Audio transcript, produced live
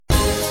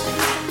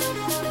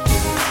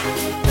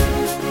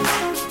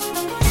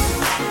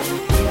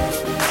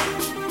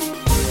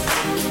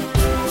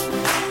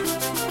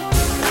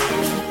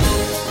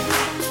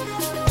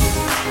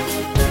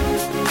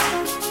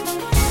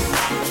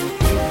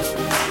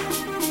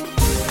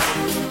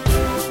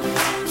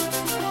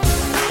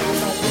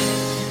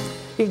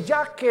Y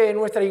ya que en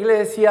nuestra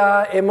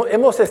iglesia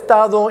hemos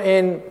estado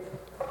en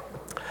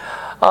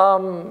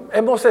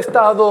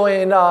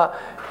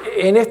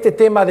este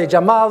tema de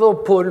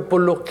llamado por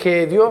lo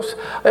que Dios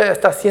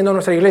está haciendo en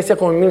nuestra iglesia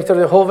con el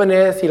Ministerio de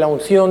Jóvenes y la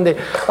unción de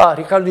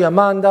Ricardo y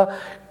Amanda,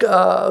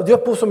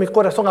 Dios puso en mi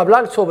corazón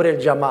hablar sobre el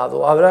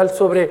llamado, hablar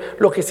sobre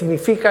lo que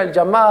significa el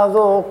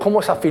llamado,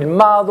 cómo se ha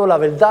afirmado la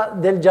verdad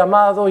del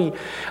llamado y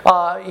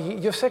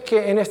yo sé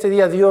que en este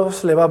día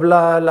Dios le va a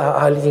hablar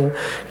a alguien.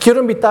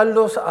 Quiero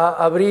invitarlos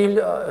a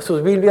abrir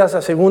sus Biblias a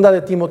 2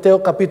 de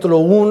Timoteo capítulo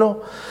 1,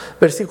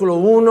 versículo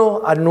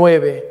 1 al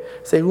 9.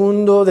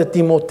 2 de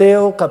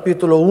Timoteo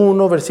capítulo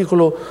 1,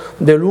 versículo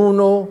del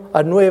 1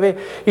 al 9.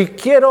 Y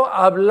quiero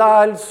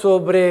hablar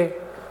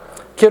sobre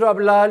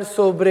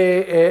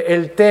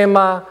el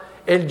tema,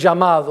 el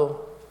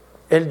llamado.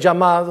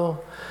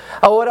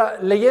 Ahora,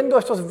 leyendo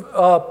estos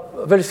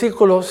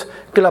versículos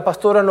que la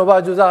pastora nos va a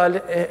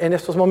ayudar en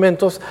estos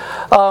momentos,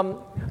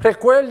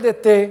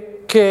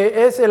 recuérdete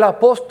que es el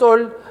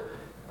apóstol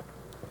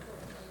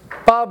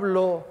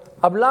Pablo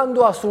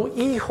hablando a su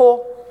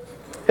hijo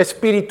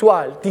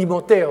espiritual,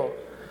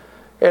 Timoteo.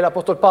 El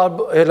apóstol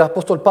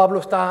Pablo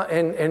está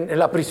en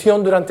la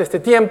prisión durante este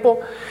tiempo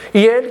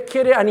y él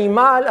quiere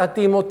animar a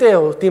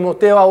Timoteo.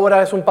 Timoteo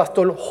ahora es un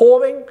pastor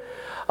joven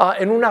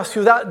en una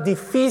ciudad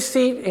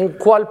difícil en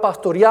cual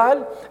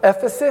pastorear,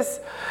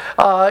 Éfeso,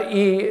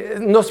 y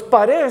nos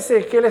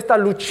parece que él está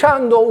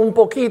luchando un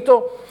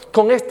poquito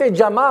con este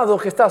llamado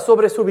que está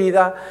sobre su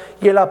vida,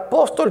 y el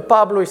apóstol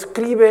Pablo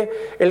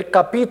escribe el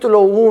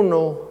capítulo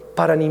 1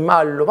 para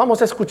animarlo.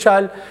 Vamos a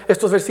escuchar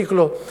estos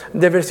versículos,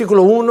 de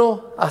versículo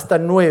 1 hasta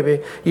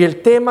 9. Y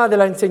el tema de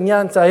la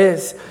enseñanza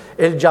es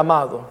el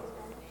llamado.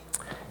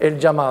 El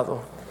llamado.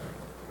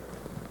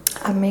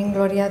 Amén,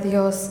 gloria a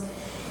Dios.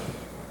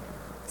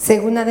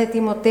 2 de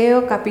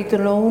Timoteo,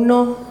 capítulo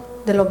 1,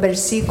 de los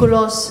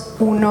versículos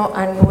 1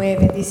 a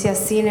 9. Dice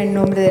así en el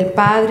nombre del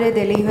Padre,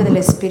 del Hijo y del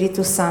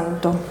Espíritu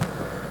Santo.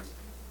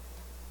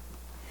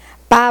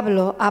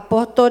 Pablo,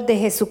 apóstol de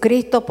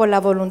Jesucristo por la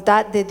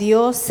voluntad de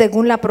Dios,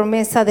 según la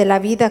promesa de la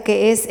vida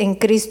que es en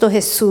Cristo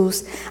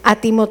Jesús, a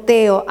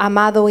Timoteo,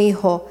 amado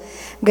hijo,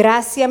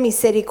 gracia,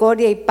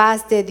 misericordia y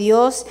paz de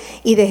Dios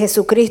y de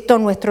Jesucristo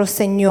nuestro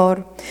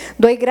Señor.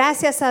 Doy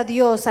gracias a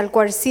Dios, al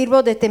cual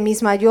sirvo desde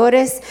mis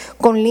mayores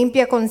con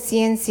limpia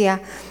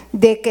conciencia,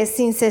 de que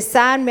sin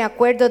cesar me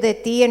acuerdo de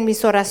ti en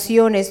mis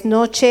oraciones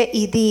noche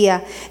y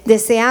día,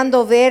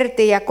 deseando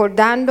verte y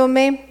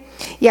acordarme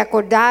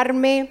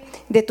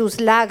de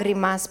tus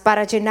lágrimas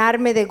para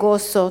llenarme de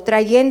gozo,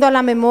 trayendo a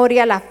la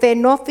memoria la fe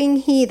no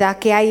fingida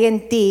que hay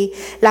en ti,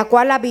 la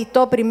cual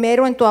habitó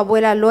primero en tu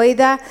abuela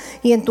Loida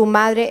y en tu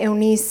madre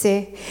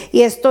Eunice,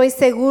 y estoy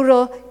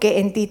seguro que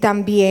en ti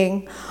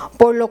también.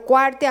 Por lo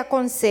cual te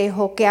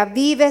aconsejo que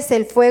avives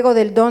el fuego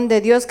del don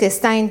de Dios que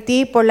está en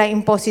ti por la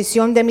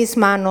imposición de mis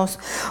manos,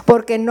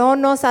 porque no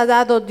nos ha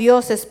dado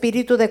Dios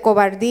espíritu de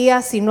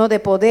cobardía, sino de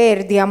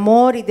poder, de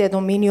amor y de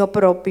dominio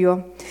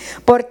propio.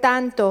 Por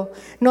tanto,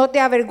 no te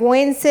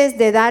avergüences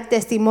de dar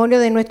testimonio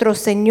de nuestro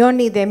Señor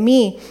ni de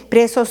mí,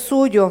 preso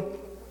suyo,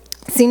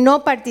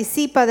 sino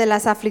participa de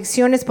las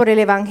aflicciones por el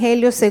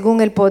Evangelio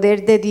según el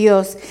poder de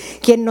Dios,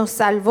 quien nos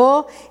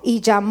salvó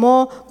y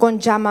llamó con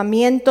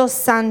llamamiento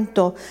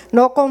santo,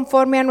 no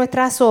conforme a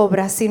nuestras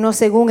obras, sino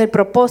según el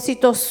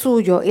propósito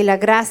suyo y la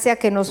gracia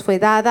que nos fue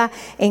dada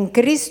en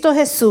Cristo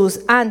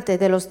Jesús antes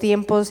de los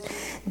tiempos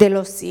de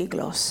los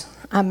siglos.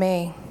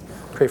 Amén.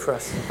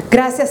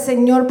 Gracias,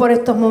 Señor, por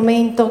estos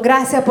momentos.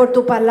 Gracias por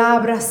tu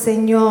palabra,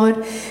 Señor.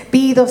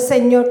 Pido,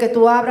 Señor, que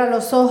tú abras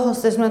los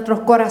ojos de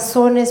nuestros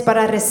corazones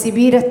para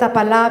recibir esta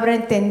palabra,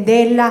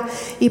 entenderla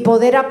y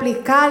poder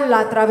aplicarla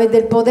a través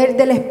del poder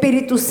del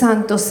Espíritu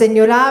Santo.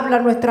 Señor, habla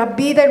nuestras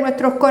vidas y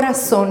nuestros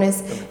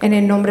corazones en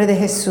el nombre de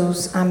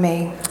Jesús.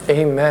 Amén.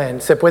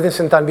 Amén. ¿Se pueden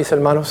sentar, mis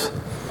hermanos?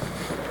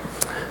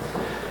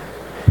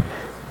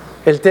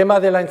 El tema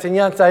de la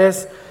enseñanza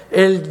es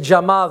el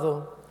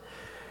llamado.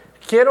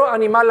 Quiero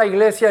animar a la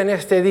iglesia en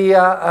este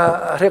día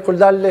a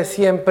recordarles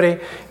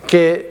siempre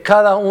que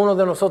cada uno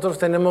de nosotros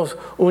tenemos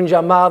un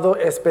llamado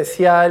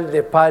especial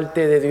de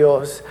parte de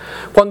Dios.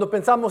 Cuando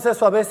pensamos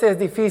eso, a veces es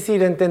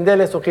difícil entender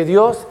eso, que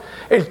Dios,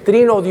 el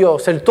trino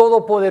Dios, el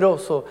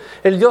todopoderoso,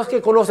 el Dios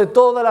que conoce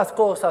todas las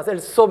cosas,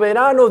 el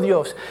soberano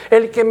Dios,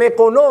 el que me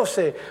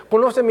conoce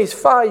mis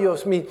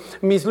fallos,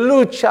 mis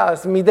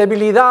luchas, mis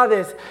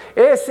debilidades,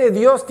 ese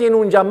Dios tiene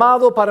un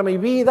llamado para mi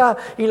vida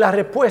y la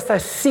respuesta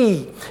es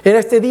sí. En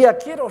este día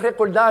quiero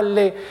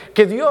recordarle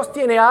que Dios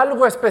tiene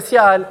algo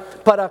especial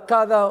para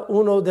cada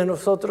uno de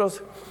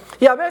nosotros.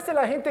 Y a veces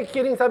la gente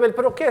quiere saber,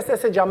 ¿pero qué es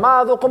ese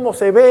llamado? ¿Cómo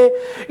se ve?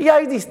 Y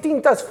hay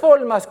distintas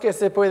formas que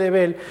se puede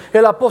ver.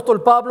 El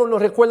apóstol Pablo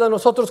nos recuerda a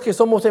nosotros que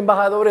somos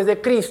embajadores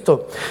de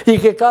Cristo y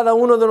que cada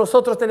uno de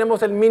nosotros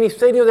tenemos el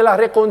ministerio de la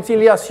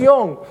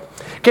reconciliación,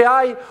 que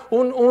hay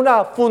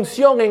una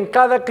función en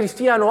cada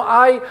cristiano,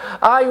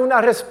 hay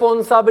una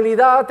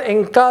responsabilidad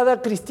en cada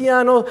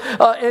cristiano,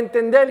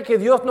 entender que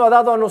Dios nos ha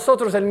dado a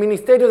nosotros el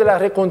ministerio de la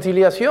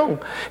reconciliación,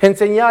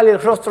 enseñar el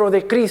rostro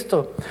de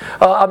Cristo,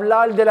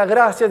 hablar de la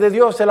gracia de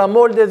Dios, el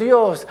amor de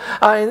Dios,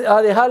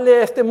 a dejarle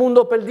a este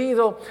mundo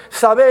perdido,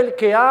 saber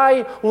que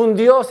hay un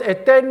Dios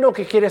eterno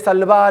que quiere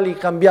salvar y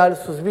cambiar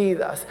sus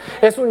vidas.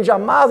 Es un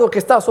llamado que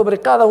está sobre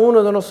cada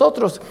uno de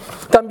nosotros.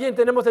 También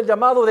tenemos el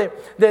llamado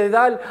de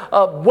dar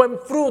buen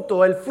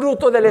fruto, el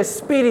fruto del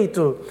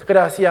Espíritu,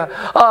 gracias,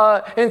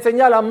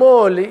 enseñar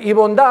amor y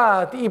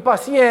bondad y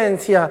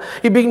paciencia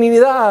y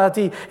benignidad,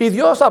 y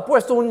Dios ha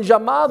puesto un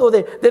llamado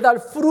de dar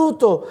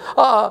fruto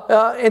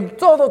en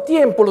todo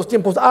tiempo, los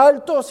tiempos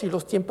altos y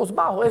los tiempos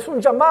bajos. Es un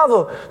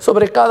llamado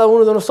sobre cada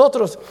uno de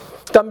nosotros.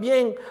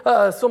 También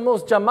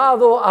somos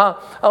llamados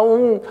a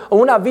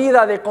una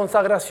vida de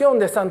consagración,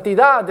 de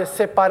santidad, de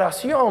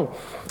separación.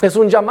 Es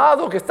un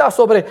llamado que está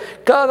sobre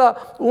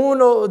cada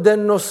uno de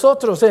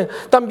nosotros.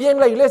 También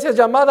la iglesia es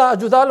llamada a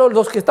ayudar a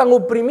los que están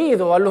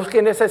oprimidos, a los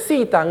que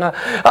necesitan,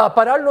 a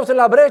pararnos en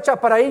la brecha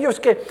para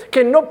ellos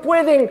que no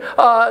pueden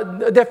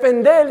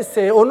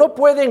defenderse o no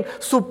pueden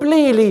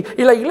suplir.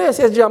 Y la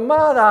iglesia es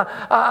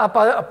llamada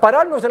a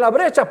pararnos en la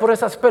brecha por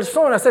esas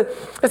personas.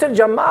 Es el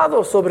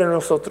llamado sobre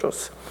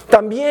nosotros.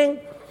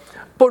 También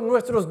por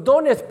nuestros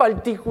dones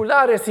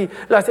particulares, y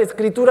las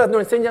escrituras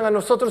nos enseñan a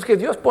nosotros que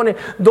Dios pone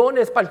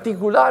dones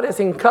particulares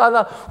en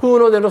cada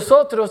uno de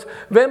nosotros.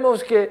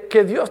 Vemos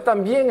que Dios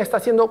también está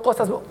haciendo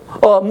cosas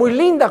muy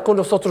lindas con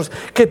nosotros,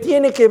 que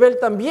tiene que ver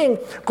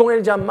también con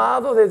el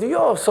llamado de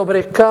Dios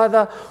sobre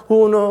cada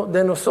uno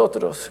de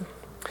nosotros.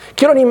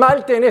 Quiero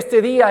animarte en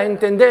este día a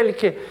entender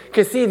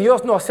que sí,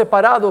 Dios nos ha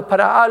separado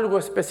para algo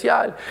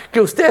especial, que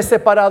usted es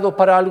separado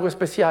para algo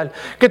especial,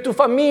 que tu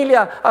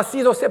familia ha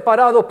sido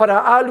separado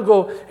para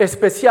algo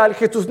especial,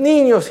 que tus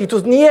niños y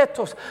tus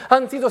nietos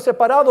han sido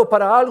separados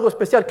para algo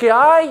especial, que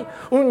hay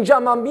un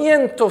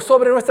llamamiento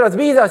sobre nuestras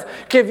vidas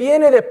que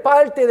viene de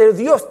parte del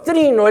Dios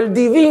Trino, el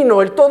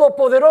Divino, el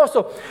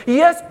Todopoderoso, y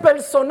es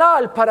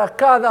personal para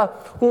cada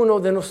uno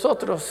de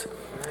nosotros.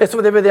 Eso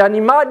debe de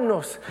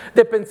animarnos,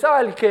 de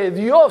pensar que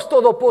Dios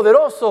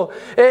Todopoderoso,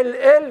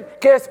 Él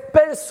que es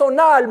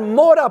personal,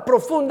 mora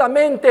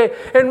profundamente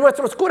en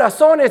nuestros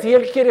corazones, y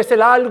Él quiere hacer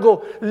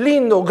algo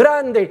lindo,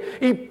 grande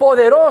y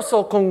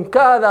poderoso con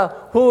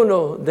cada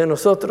uno de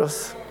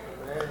nosotros.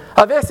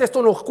 A veces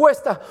esto nos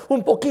cuesta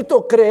un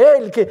poquito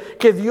creer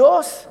que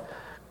Dios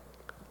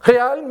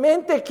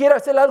realmente quiere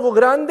hacer algo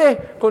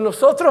grande con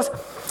nosotros.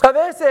 A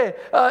veces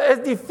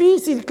es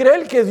difícil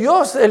creer que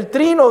Dios, el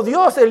Trino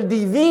Dios, el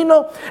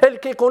Divino, el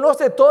que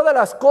conoce todas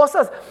las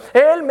cosas,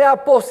 Él me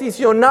ha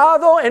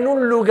posicionado en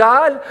un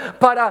lugar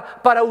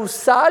para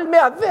usarme.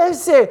 A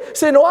veces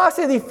se nos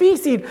hace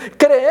difícil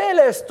creer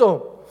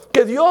esto,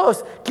 que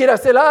Dios quiere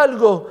hacer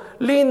algo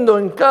lindo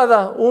en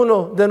cada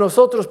uno de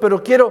nosotros.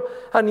 Pero quiero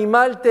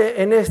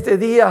animarte en este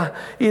día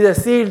y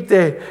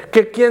decirte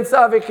que quién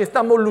sabe que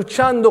estamos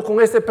luchando con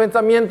ese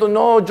pensamiento: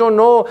 no, yo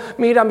no,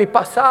 mira mi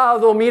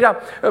pasado, mira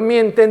mi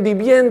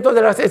entendimiento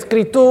de las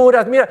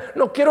escrituras. Mira,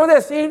 no quiero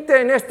decirte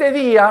en este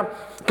día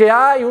que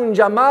hay un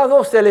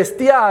llamado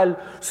celestial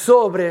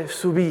sobre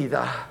su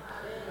vida.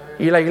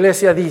 Y la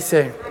iglesia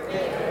dice,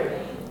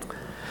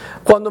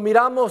 cuando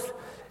miramos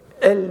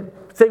el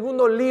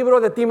segundo libro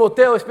de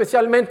Timoteo,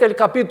 especialmente el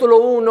capítulo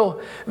 1,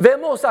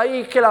 vemos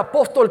ahí que el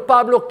apóstol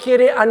Pablo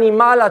quiere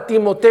animar a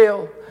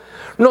Timoteo.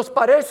 Nos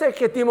parece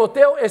que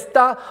Timoteo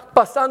está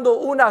pasando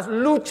unas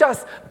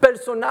luchas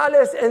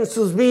personales en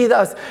sus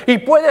vidas, y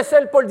puede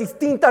ser por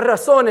distintas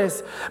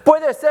razones.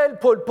 Puede ser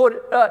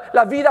por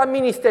la vida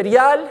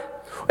ministerial.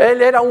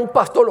 Él era un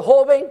pastor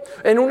joven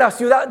en una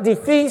ciudad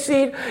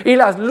difícil, y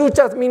las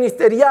luchas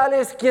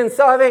ministeriales, quién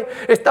sabe,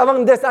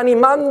 estaban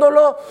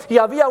desanimándolo, y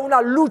había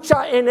una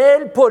lucha en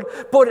él por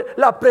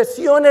las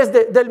presiones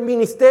del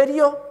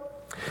ministerio.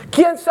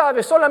 Quién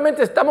sabe,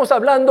 solamente estamos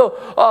hablando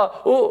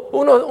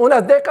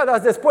unas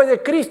décadas después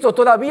de Cristo,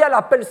 todavía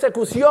la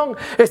persecución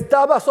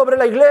estaba sobre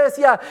la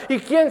iglesia, y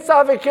quién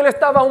sabe que él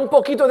estaba un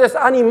poquito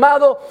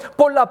desanimado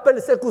por la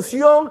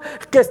persecución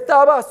que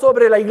estaba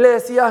sobre la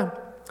iglesia.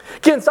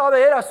 Quién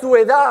sabe, era su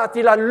edad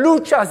y las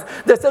luchas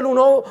de ser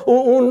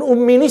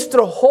un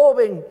ministro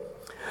joven.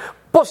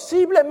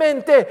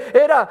 Posiblemente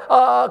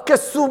era que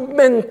su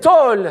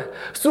mentor,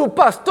 su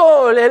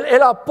pastor,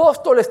 el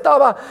apóstol,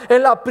 estaba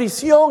en la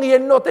prisión, y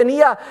él no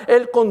tenía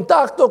el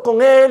contacto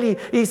con él,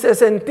 y se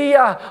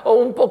sentía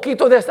un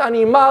poquito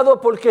desanimado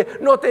porque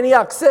no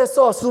tenía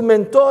acceso a su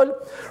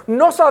mentor.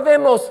 No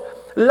sabemos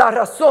la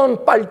razón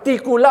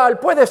particular,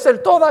 puede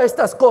ser todas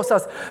estas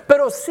cosas,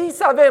 pero sí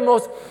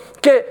sabemos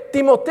que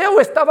Timoteo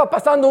estaba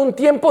pasando un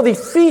tiempo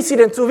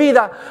difícil en su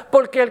vida,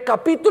 porque el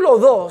capítulo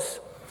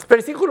 2,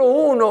 versículo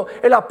 1,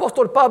 el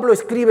apóstol Pablo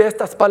escribe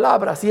estas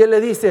palabras, y él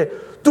le dice: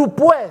 tú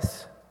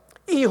pues,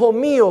 hijo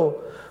mío,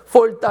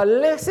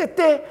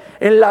 fortalécete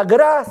en la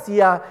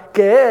gracia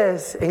que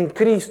es en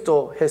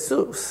Cristo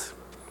Jesús.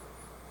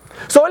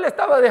 Él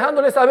estaba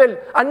dejándole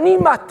saber: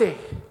 anímate,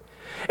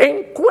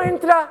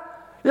 encuentra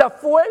la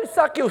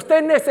fuerza que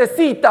usted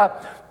necesita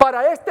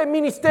para este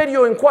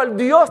ministerio en cual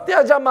Dios te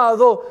ha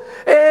llamado,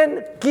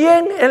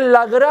 en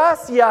la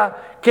gracia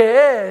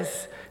que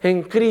es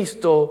en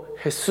Cristo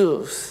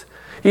Jesús.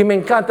 Y me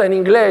encanta en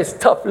inglés,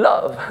 tough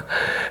love.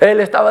 Él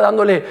estaba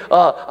dándole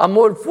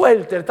amor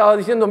fuerte. Él estaba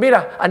diciendo,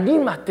 mira,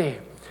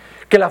 anímate.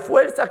 Que la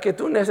fuerza que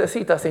tú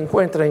necesitas se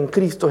encuentra en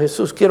Cristo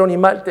Jesús. Quiero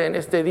animarte en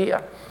este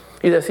día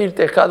y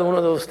decirte a cada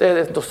uno de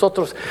ustedes,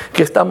 nosotros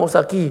que estamos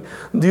aquí,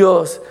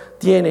 Dios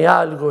tiene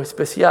algo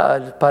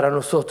especial para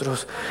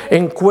nosotros.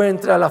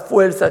 Encuentra la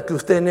fuerza que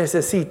usted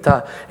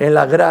necesita en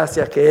la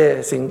gracia que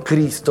es en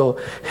Cristo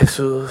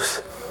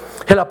Jesús.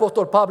 El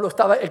apóstol Pablo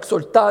estaba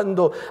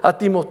exhortando a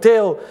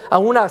Timoteo a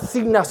una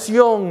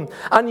asignación,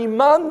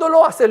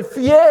 animándolo a ser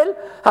fiel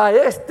a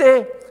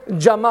este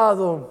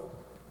llamado.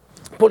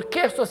 ¿Por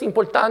qué esto es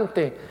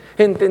importante?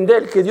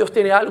 Entender que Dios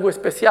tiene algo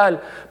especial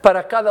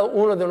para cada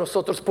uno de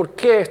nosotros. ¿Por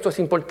qué esto es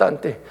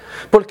importante?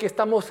 Porque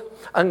estamos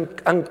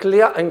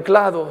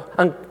anclados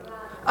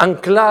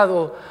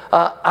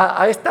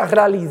a esta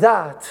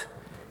realidad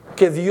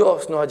que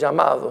Dios nos ha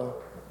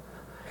llamado.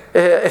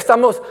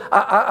 Estamos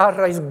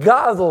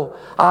arraigados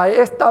a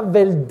esta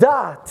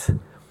verdad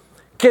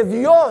que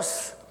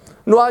Dios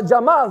nos ha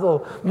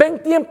llamado.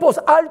 ¿Ven tiempos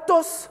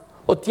altos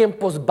o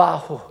tiempos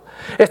bajos?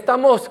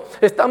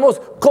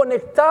 Estamos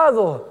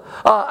conectados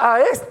a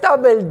esta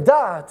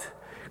verdad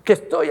que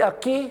estoy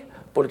aquí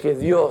porque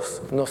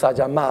Dios nos ha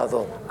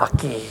llamado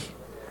aquí.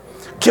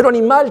 Quiero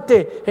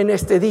animarte en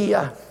este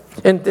día,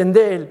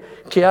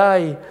 entender que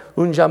hay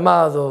un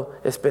llamado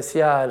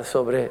especial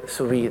sobre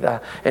su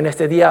vida. En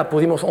este día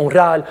pudimos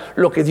honrar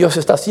lo que Dios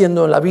está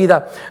haciendo en la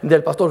vida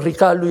del pastor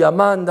Ricardo y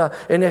Amanda.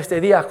 En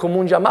este día como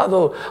un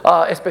llamado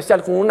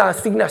especial, con una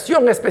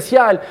asignación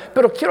especial.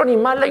 Pero quiero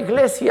animar a la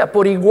iglesia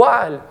por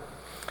igual.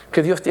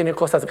 Que Dios tiene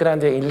cosas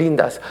grandes y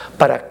lindas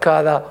para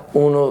cada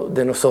uno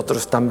de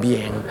nosotros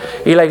también.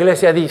 Y la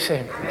iglesia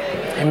dice,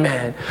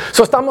 amén.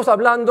 Estamos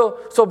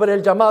hablando sobre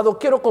el llamado.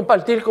 Quiero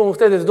compartir con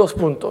ustedes 2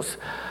 puntos.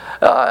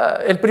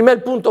 El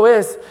primer punto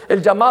es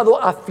el llamado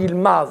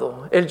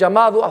afirmado. El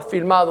llamado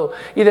afirmado.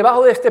 Y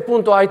debajo de este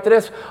punto hay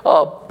 3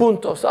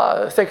 puntos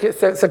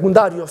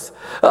secundarios.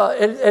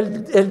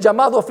 El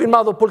llamado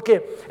afirmado,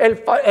 porque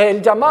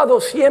el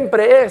llamado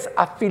siempre es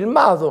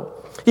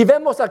afirmado. Y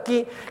vemos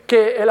aquí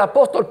que el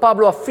apóstol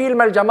Pablo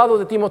afirma el llamado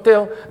de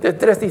Timoteo de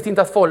 3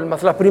 distintas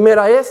formas. La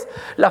primera es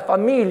la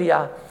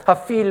familia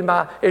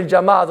afirma el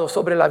llamado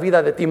sobre la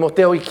vida de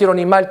Timoteo. Y quiero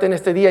animarte en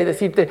este día y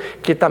decirte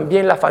que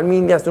también las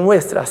familias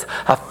nuestras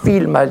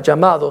afirma el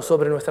llamado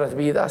sobre nuestras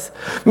vidas.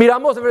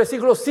 Miramos el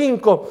versículo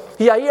 5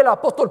 y ahí el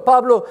apóstol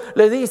Pablo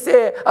le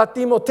dice a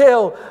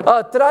Timoteo,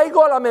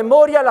 traigo a la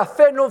memoria la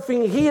fe no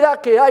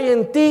fingida que hay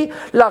en ti,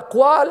 la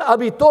cual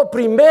habitó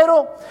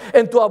primero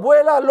en tu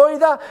abuela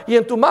Loida y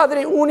en tu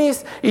madre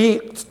Eunice,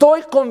 y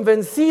estoy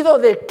convencido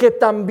de que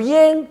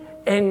también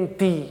en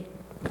ti.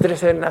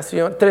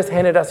 3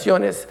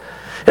 generaciones.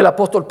 El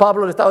apóstol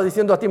Pablo le estaba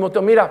diciendo a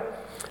Timoteo, mira,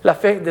 la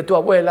fe de tu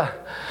abuela,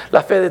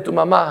 la fe de tu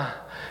mamá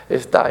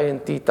está en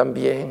ti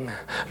también.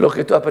 Lo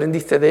que tú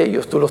aprendiste de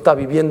ellos, tú lo estás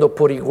viviendo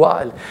por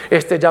igual.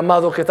 Este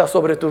llamado que está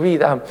sobre tu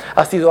vida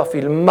ha sido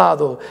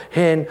afirmado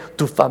en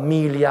tu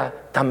familia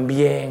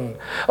también.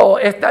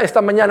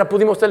 Esta mañana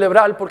pudimos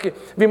celebrar porque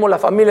vimos la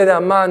familia de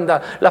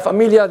Amanda, la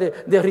familia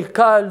de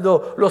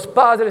Ricardo, los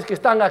padres que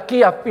están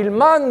aquí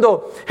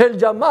afirmando el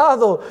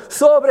llamado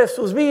sobre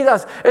sus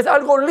vidas. Es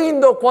algo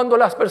lindo cuando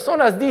las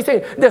personas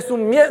dicen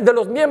de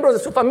los miembros de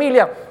su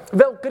familia,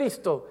 veo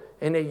Cristo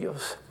en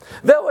ellos.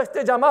 Veo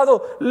este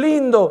llamado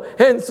lindo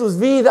en sus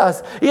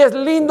vidas. Y es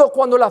lindo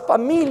cuando la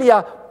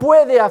familia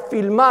puede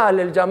afirmar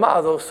el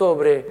llamado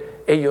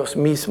sobre ellos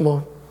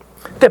mismos.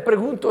 Te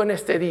pregunto en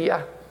este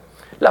día,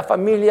 ¿la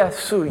familia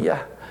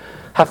suya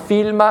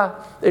afirma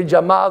el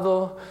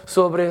llamado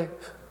sobre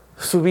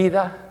su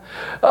vida?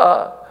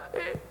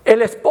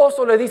 El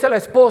esposo le dice a la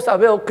esposa,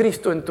 veo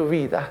Cristo en tu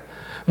vida.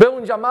 Veo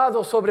un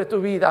llamado sobre tu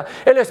vida.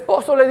 El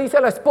esposo le dice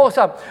a la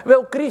esposa,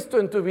 veo Cristo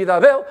en tu vida.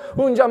 Veo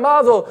un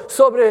llamado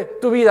sobre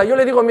tu vida. Yo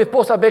le digo a mi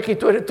esposa, Becky,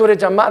 tú eres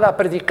llamada a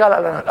predicar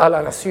a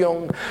la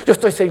nación. Yo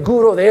estoy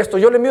seguro de esto.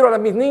 Yo le miro a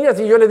mis niñas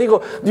y yo le digo,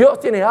 Dios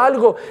tiene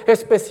algo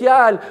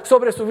especial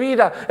sobre su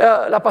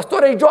vida. La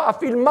pastora y yo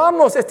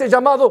afirmamos este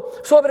llamado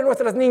sobre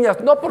nuestras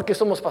niñas. No porque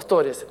somos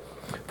pastores,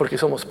 porque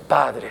somos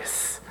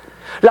padres.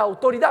 La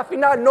autoridad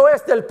final no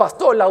es del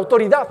pastor, la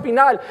autoridad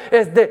final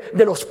es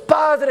de los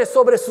padres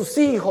sobre sus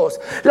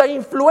hijos. La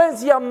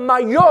influencia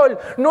mayor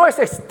no es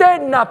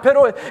externa,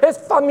 pero es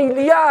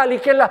familiar, y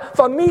que la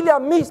familia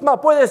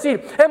misma puede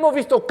decir, hemos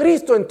visto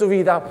Cristo en tu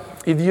vida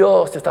y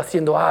Dios está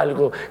haciendo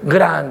algo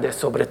grande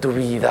sobre tu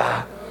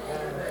vida.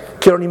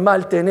 Quiero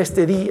animarte en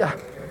este día,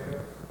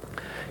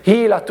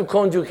 ir a tu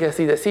cónyuge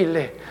y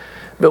decirle,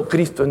 veo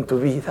Cristo en tu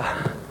vida.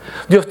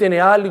 Dios tiene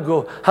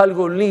algo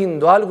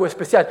lindo, algo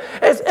especial.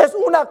 Es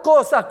una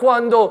cosa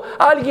cuando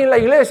alguien en la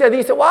iglesia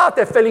dice, wow,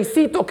 te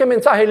felicito, qué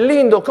mensaje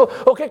lindo,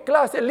 o qué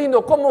clase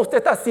lindo, cómo usted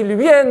está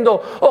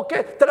sirviendo, o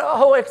qué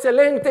trabajo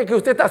excelente que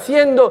usted está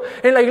haciendo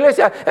en la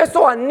iglesia.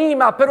 Eso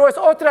anima, pero es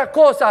otra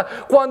cosa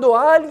cuando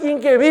alguien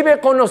que vive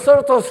con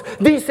nosotros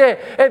dice,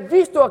 he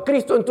visto a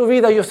Cristo en tu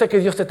vida, yo sé que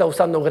Dios te está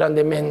usando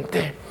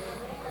grandemente.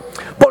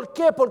 ¿Por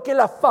 ¿Por qué? Porque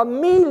la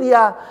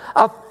familia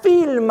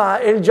afirma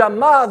el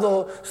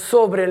llamado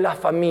sobre la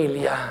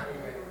familia.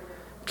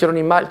 Quiero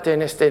animarte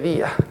en este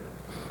día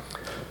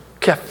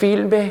que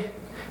afirme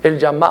el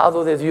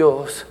llamado de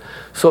Dios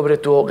sobre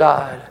tu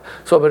hogar,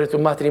 sobre tu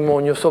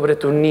matrimonio, sobre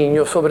tus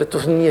niños, sobre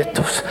tus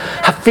nietos.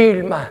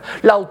 Afirma.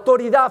 La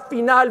autoridad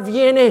final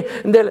viene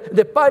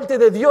de parte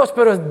de Dios,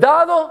 pero es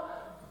dado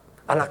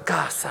a la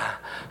casa,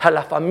 a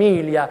la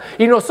familia.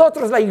 Y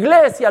nosotros, la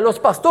iglesia, los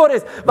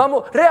pastores,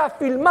 vamos a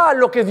reafirmar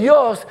lo que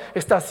Dios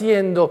está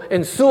haciendo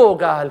en su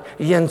hogar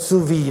y en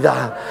su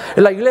vida.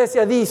 La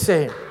iglesia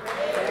dice,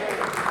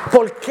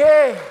 ¿por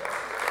qué?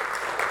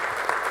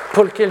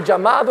 Porque el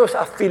llamado es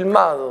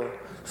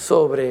afirmado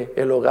sobre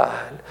el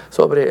hogar,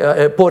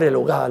 por el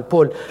hogar,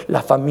 por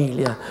la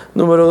familia.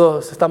 Número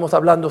 2, estamos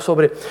hablando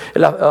sobre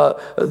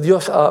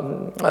Dios,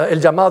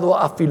 el llamado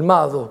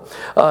afirmado.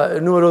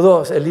 Número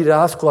 2, el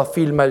liderazgo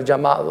afirma el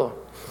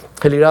llamado.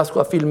 El liderazgo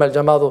afirma el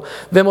llamado.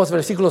 Vemos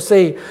versículo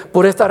 6.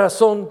 Por esta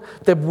razón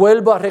te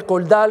vuelvo a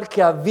recordar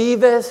que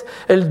avives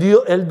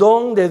el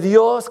don de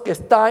Dios que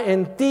está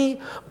en ti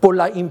por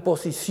la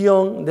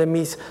imposición de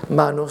mis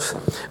manos.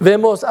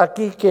 Vemos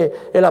aquí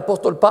que el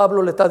apóstol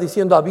Pablo le está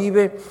diciendo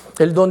avive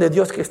el don de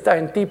Dios que está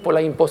en ti por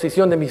la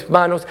imposición de mis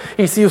manos.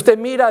 Y si usted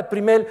mira el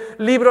primer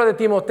libro de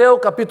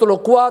Timoteo,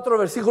 capítulo 4,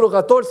 versículo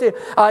 14,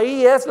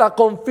 ahí es la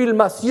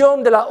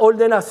confirmación de la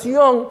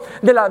ordenación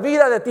de la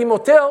vida de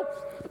Timoteo.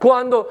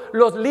 Cuando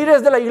los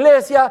líderes de la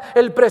iglesia,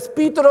 el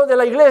presbítero de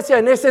la iglesia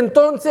en ese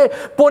entonces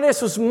pone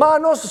sus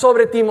manos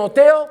sobre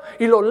Timoteo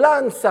y lo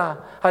lanza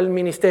al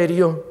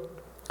ministerio.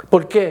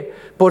 ¿Por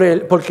qué?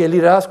 Porque el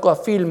liderazgo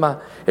afirma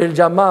el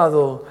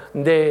llamado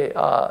de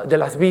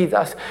las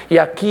vidas. Y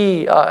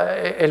aquí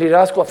el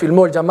liderazgo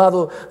afirmó el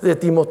llamado de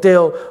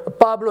Timoteo.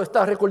 Pablo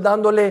está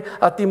recordándole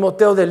a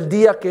Timoteo del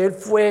día que él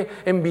fue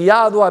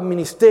enviado al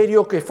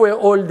ministerio, que fue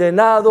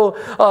ordenado.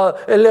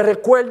 Él le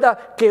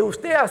recuerda que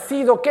usted ha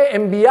sido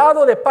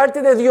enviado de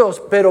parte de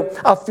Dios, pero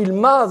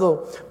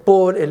afirmado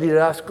por el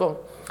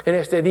liderazgo. En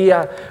este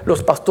día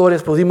los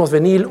pastores pudimos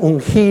venir,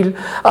 ungir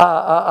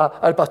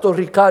al pastor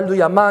Ricardo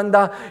y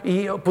Amanda,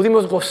 y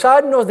pudimos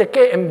gozarnos de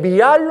que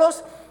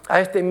enviarlos a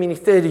este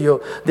ministerio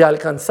de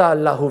alcanzar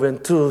la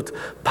juventud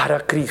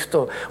para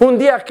Cristo. Un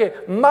día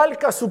que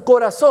marca su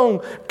corazón,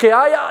 que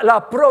haya la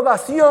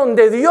aprobación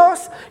de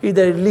Dios y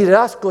del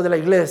liderazgo de la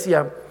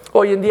iglesia.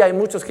 Hoy en día hay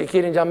muchos que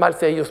quieren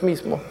llamarse ellos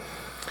mismos,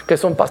 que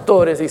son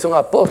pastores y son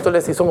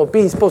apóstoles y son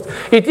obispos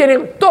y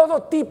tienen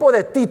todo tipo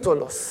de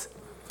títulos.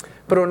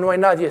 Pero no hay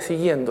nadie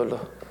siguiéndolo.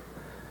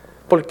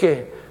 ¿Por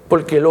qué?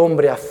 Porque el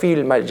hombre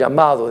afirma el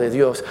llamado de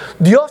Dios.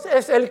 Dios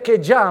es el que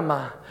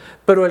llama,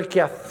 pero el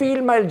que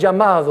afirma el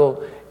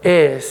llamado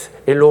es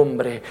el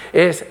hombre,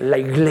 es la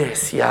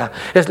iglesia,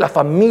 es la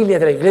familia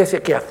de la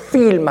iglesia que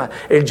afirma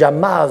el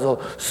llamado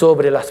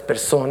sobre las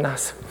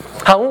personas.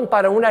 Aún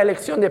para una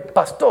elección de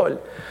pastor,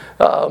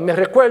 me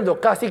recuerdo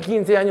casi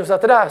 15 años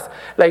atrás,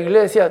 la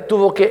iglesia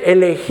tuvo que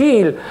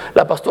elegir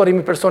la pastora y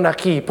mi persona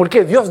aquí,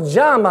 porque Dios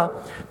llama,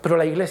 pero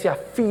la iglesia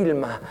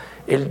afirma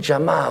el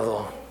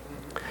llamado.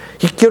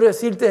 Y quiero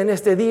decirte en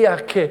este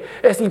día que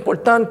es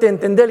importante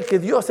entender que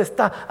Dios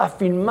está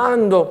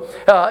afirmando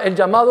el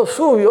llamado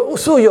suyo,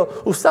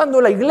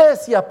 usando la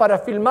iglesia para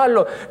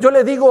afirmarlo. Yo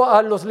le digo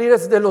a los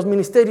líderes de los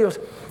ministerios,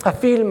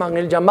 afirman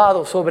el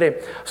llamado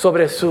sobre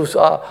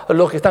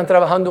los que están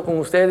trabajando con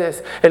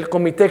ustedes, el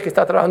comité que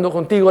está trabajando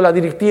contigo, la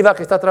directiva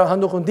que está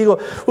trabajando contigo.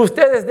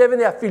 Ustedes deben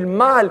de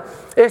afirmar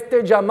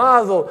este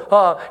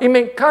llamado. Y me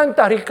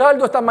encanta,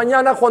 Ricardo esta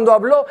mañana cuando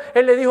habló,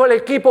 él le dijo al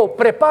equipo,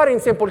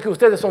 prepárense porque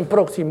ustedes son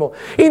próximos.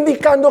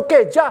 Indicando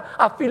que ya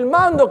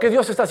afirmando que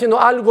Dios está haciendo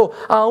algo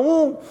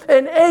aún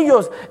en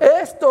ellos.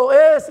 Esto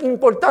es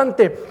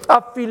importante,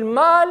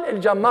 afirmar el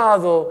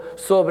llamado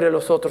sobre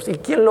los otros. ¿Y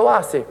quién lo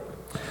hace?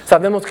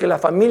 Sabemos que la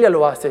familia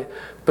lo hace,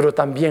 pero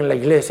también la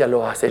iglesia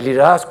lo hace, el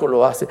liderazgo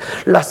lo hace,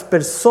 las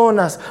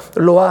personas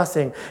lo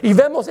hacen. Y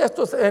vemos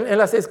esto en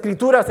las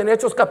escrituras, en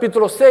Hechos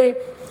capítulo 6,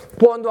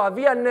 cuando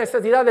había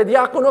necesidad de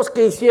diáconos,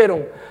 ¿qué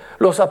hicieron?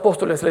 Los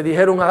apóstoles le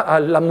dijeron a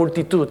la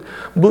multitud,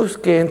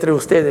 busque entre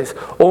ustedes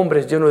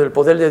hombres llenos del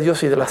poder de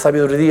Dios y de la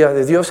sabiduría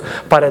de Dios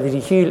para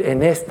dirigir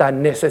en esta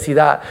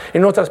necesidad.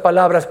 En otras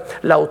palabras,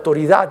 la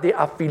autoridad de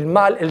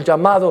afirmar el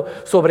llamado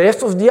sobre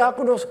estos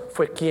diáconos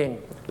fue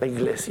 ¿quién? La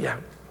iglesia.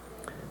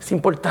 Es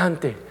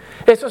importante.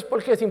 Eso es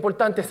porque es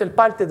importante ser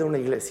parte de una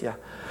iglesia,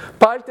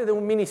 parte de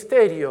un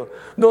ministerio,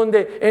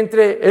 donde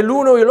entre el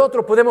uno y el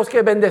otro podemos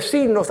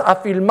bendecirnos,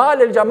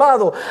 afirmar el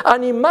llamado,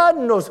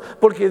 animarnos,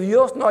 porque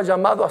Dios nos ha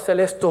llamado a hacer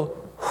esto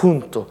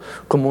junto,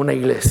 como una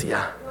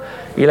iglesia.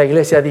 Y la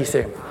iglesia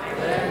dice,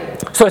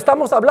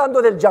 estamos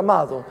hablando del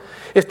llamado.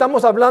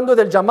 Estamos hablando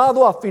del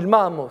llamado,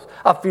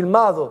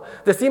 afirmado.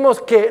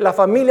 Decimos que la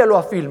familia lo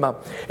afirma,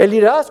 el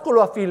liderazgo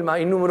lo afirma,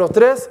 y número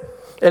 3,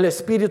 el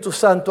Espíritu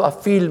Santo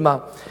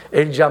afirma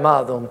el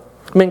llamado.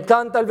 Me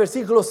encanta el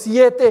versículo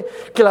 7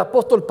 que el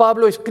apóstol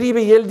Pablo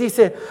escribe y él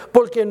dice,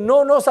 porque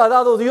no nos ha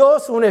dado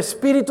Dios un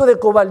espíritu de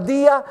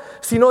cobardía,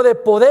 sino de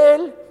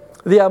poder,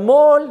 de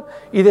amor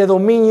y de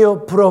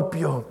dominio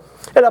propio.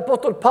 El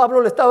apóstol Pablo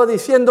le estaba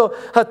diciendo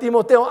a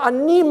Timoteo,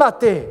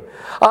 anímate,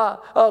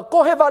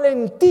 coge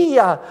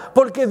valentía,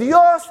 porque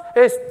Dios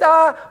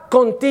está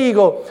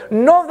contigo.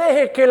 No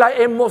deje que la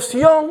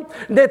emoción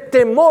de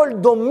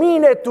temor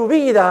domine tu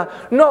vida.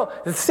 No,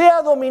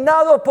 sea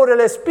dominado por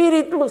el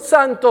Espíritu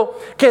Santo,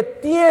 que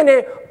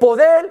tiene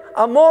poder,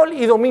 amor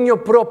y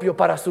dominio propio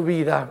para su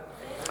vida.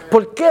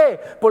 ¿Por qué?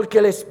 Porque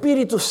el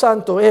Espíritu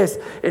Santo es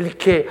el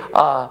que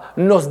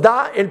nos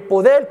da el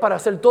poder para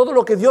hacer todo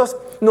lo que Dios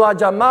nos ha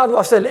llamado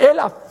a hacer. Él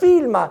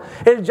afirma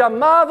el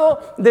llamado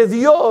de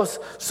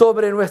Dios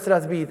sobre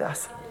nuestras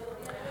vidas.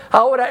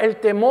 Ahora, el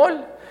temor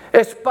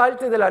es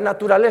parte de la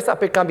naturaleza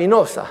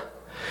pecaminosa.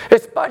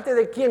 Es parte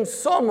de quién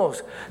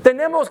somos.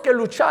 Tenemos que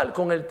luchar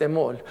con el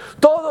temor.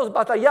 Todos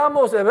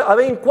batallamos de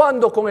vez en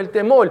cuando con el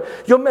temor.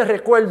 Yo me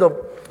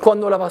recuerdo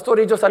cuando la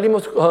pastora y yo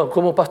salimos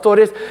como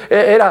pastores,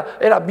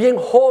 era bien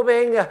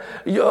joven.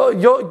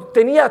 Yo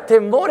tenía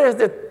temores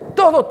de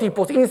todo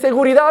tipo,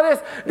 inseguridades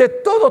de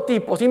todo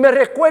tipo. Y me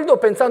recuerdo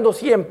pensando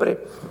siempre,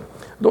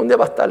 ¿dónde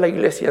va a estar la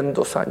iglesia en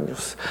 2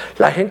 años?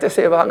 La gente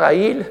se van a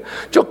ir.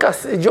 Yo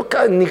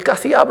ni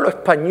casi hablo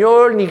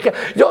español.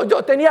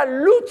 Yo tenía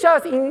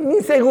luchas,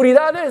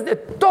 inseguridades de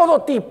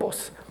todo tipo.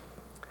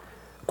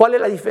 ¿Cuál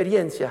es la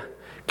diferencia?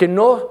 Que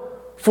no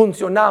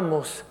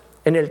funcionamos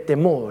en el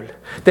temor.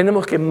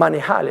 Tenemos que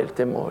manejar el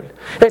temor.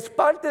 Es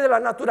parte de la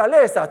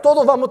naturaleza.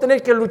 Todos vamos a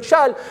tener que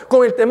luchar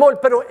con el temor,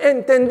 pero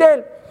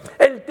entender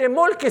el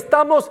temor que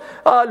estamos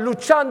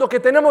luchando, que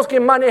tenemos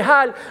que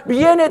manejar,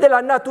 viene de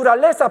la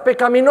naturaleza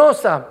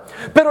pecaminosa.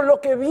 Pero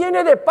lo que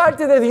viene de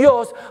parte de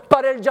Dios,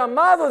 para el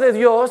llamado de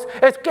Dios,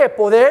 es que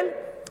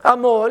poder,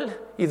 amor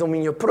y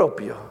dominio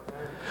propio.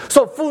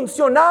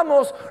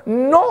 Funcionamos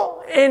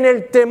no en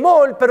el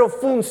temor, pero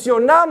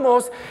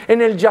funcionamos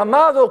en el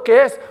llamado,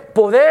 que es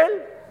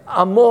poder,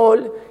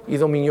 amor y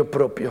dominio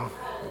propio.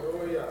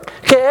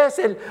 ¿Qué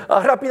es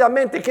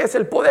rápidamente, qué es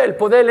el poder? El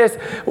poder es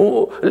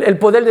el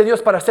poder de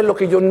Dios para hacer lo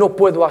que yo no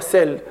puedo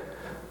hacer.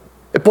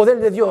 El poder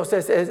de Dios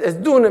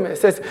es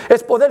dunamis,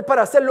 es poder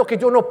para hacer lo que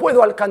yo no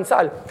puedo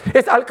alcanzar.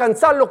 Es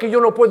alcanzar lo que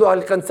yo no puedo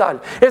alcanzar.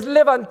 Es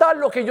levantar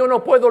lo que yo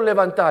no puedo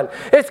levantar.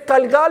 Es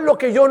cargar lo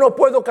que yo no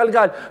puedo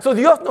cargar.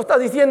 Dios nos está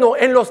diciendo,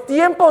 en los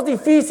tiempos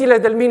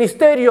difíciles del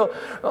ministerio,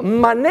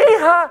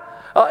 maneja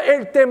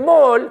el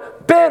temor,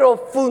 pero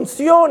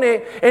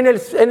funcione en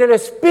el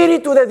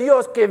Espíritu de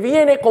Dios, que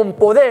viene con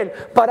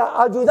poder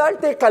para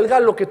ayudarte a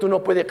cargar lo que tú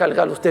no puedes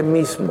cargar usted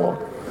mismo.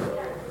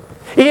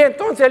 Y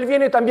entonces Él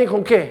viene también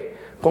 ¿con qué?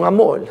 Con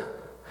amor.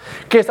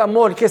 ¿Qué es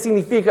amor? ¿Qué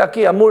significa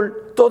aquí?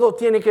 Amor, todo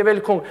tiene que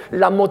ver con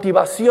la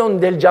motivación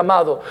del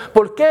llamado.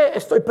 ¿Por qué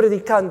estoy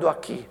predicando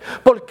aquí?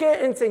 ¿Por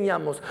qué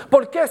enseñamos?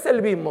 ¿Por qué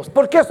servimos?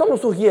 ¿Por qué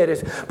somos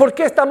sugieres? ¿Por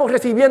qué estamos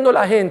recibiendo a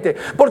la gente?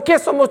 ¿Por qué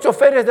somos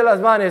choferes de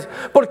las vanes?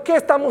 ¿Por qué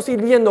estamos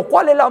sirviendo?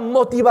 ¿Cuál es la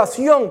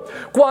motivación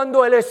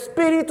cuando el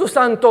Espíritu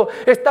Santo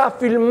está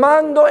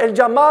afirmando el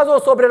llamado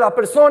sobre la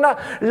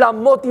persona? La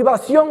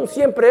motivación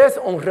siempre es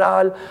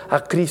honrar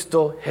a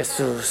Cristo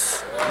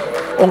Jesús.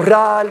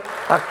 Honrar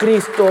a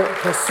Cristo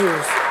Jesús.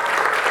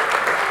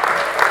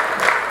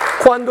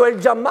 Cuando el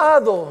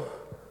llamado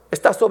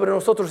está sobre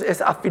nosotros,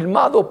 es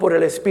afirmado por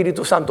el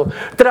Espíritu Santo.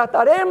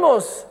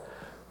 Trataremos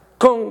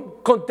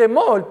con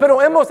temor,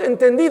 pero hemos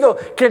entendido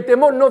que el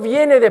temor no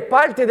viene de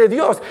parte de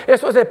Dios.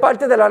 Eso es de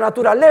parte de la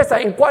naturaleza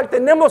en cual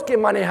tenemos que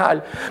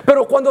manejar.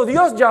 Pero cuando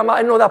Dios llama,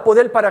 Él nos da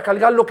poder para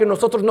cargar lo que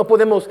nosotros no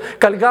podemos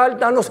cargar.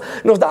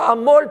 Nos da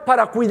amor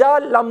para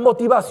cuidar la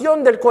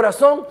motivación del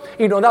corazón,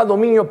 y nos da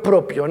dominio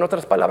propio. En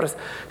otras palabras,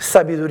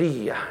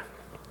 sabiduría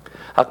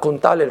a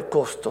contar el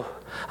costo,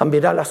 a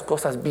mirar las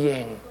cosas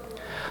bien,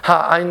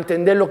 a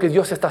entender lo que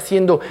Dios está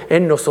haciendo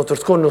en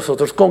nosotros,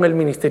 con el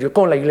ministerio,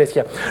 con la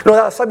iglesia. Nos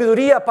da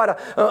sabiduría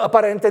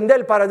para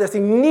entender, para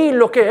discernir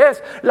lo que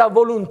es la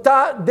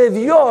voluntad de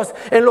Dios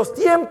en los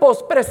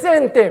tiempos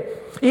presentes.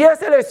 Y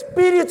es el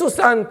Espíritu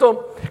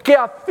Santo que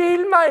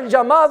afirma el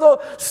llamado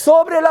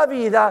sobre la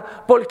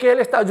vida, porque Él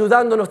está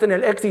ayudándonos a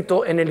tener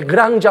éxito en el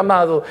gran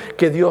llamado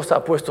que Dios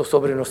ha puesto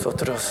sobre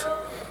nosotros.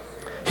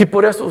 Y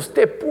por eso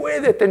usted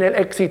puede tener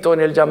éxito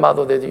en el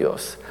llamado de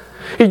Dios.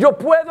 Y yo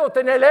puedo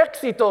tener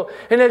éxito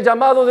en el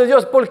llamado de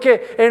Dios,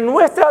 porque en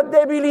nuestra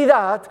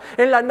debilidad,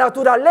 en la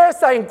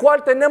naturaleza en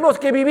cual tenemos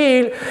que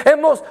vivir,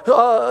 hemos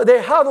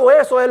dejado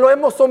eso, lo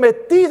hemos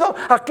sometido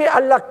a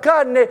la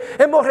carne.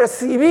 Hemos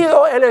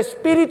recibido el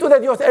Espíritu de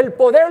Dios, el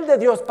poder de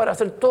Dios para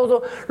hacer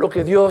todo lo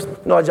que Dios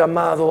nos ha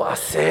llamado a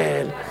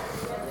hacer.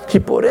 Y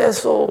por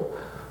eso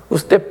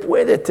usted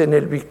puede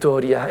tener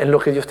victoria en lo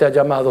que Dios te ha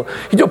llamado.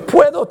 Y yo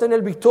puedo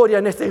tener victoria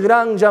en este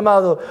gran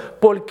llamado.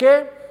 ¿Por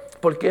qué?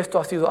 Porque esto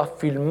ha sido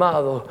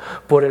afirmado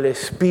por el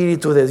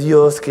Espíritu de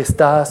Dios que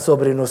está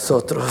sobre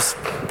nosotros.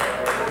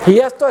 Y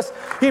esto es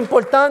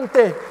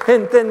importante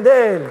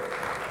entender.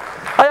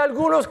 Hay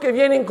algunos que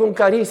vienen con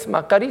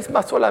carisma.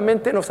 Carisma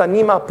solamente nos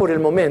anima por el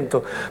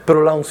momento,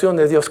 pero la unción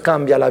de Dios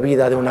cambia la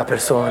vida de una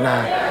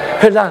persona.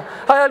 ¿verdad?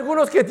 Hay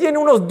algunos que tienen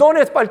unos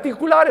dones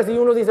particulares y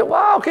uno dice,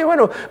 wow, qué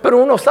bueno, pero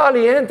uno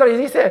sale y entra y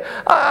dice,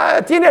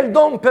 tiene el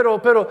don,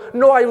 pero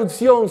no hay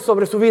unción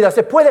sobre su vida.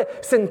 Se puede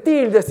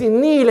sentir,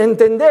 discernir,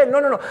 entender,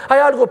 no, hay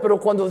algo, pero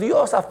cuando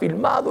Dios ha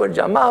firmado el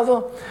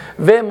llamado,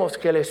 vemos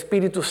que el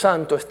Espíritu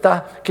Santo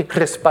está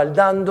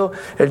respaldando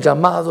el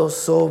llamado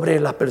sobre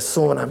la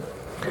persona.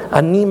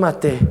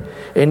 Anímate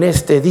en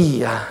este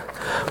día,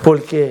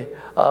 porque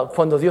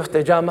cuando Dios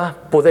te llama,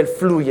 poder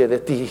fluye de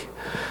ti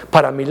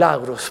para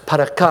milagros,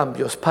 para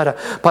cambios,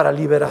 para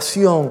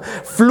liberación.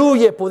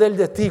 Fluye poder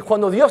de ti.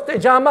 Cuando Dios te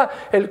llama,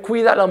 Él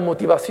cuida la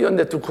motivación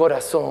de tu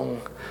corazón.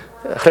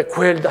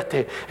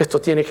 Recuérdate,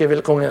 esto tiene que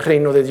ver con el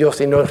reino de Dios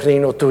y no el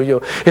reino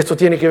tuyo. Esto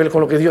tiene que ver con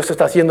lo que Dios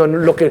está haciendo,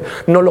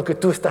 no lo que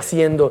tú estás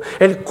haciendo.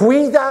 Él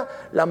cuida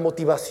la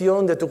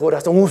motivación de tu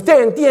corazón.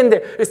 Usted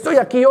entiende, estoy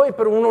aquí hoy,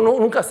 pero uno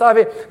nunca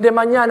sabe de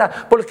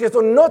mañana, porque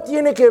esto no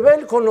tiene que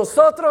ver con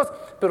nosotros,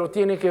 pero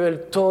tiene que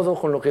ver todo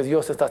con lo que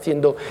Dios está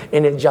haciendo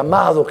en el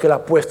llamado que Él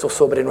ha puesto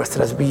sobre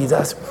nuestras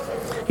vidas.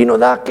 Y nos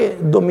da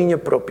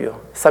dominio propio,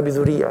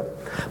 sabiduría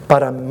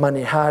para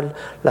manejar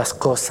las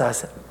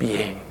cosas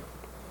bien.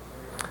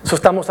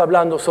 Estamos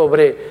hablando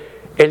sobre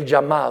el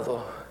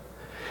llamado.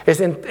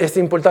 Es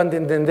importante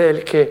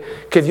entender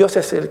que Dios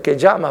es el que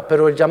llama,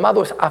 pero el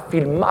llamado es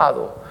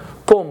afirmado.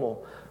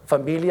 ¿Cómo?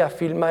 Familia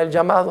afirma el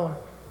llamado.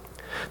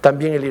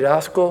 También el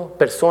liderazgo,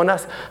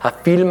 personas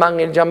afirman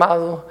el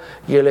llamado.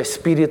 Y el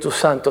Espíritu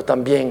Santo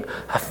también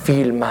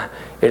afirma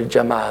el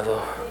llamado.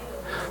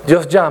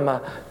 Dios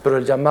llama, pero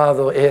el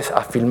llamado es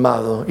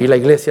afirmado. Y la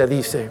iglesia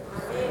dice,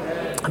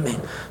 amén.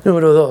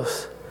 Número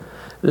 2.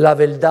 La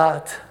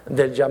verdad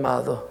del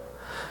llamado.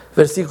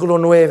 Versículo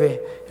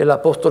 9, el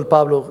apóstol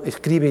Pablo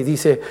escribe y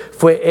dice,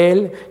 fue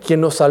Él quien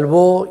nos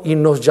salvó y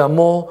nos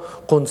llamó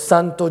con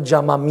santo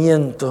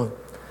llamamiento,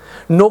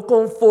 no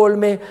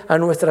conforme a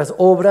nuestras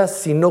obras,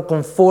 sino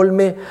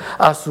conforme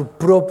a su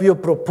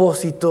propio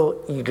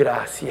propósito y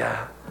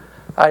gracia.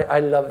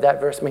 I love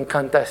that verse, me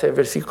encanta ese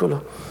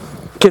versículo.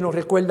 Que nos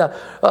recuerda,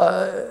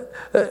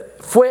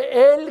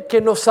 fue Él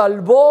que nos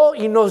salvó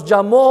y nos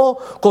llamó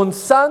con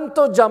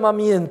santo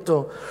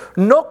llamamiento,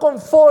 no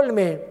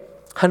conforme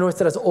a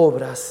nuestras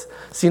obras,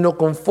 sino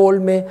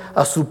conforme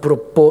a su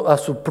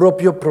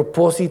propio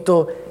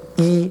propósito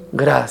y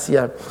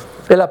gracia.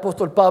 El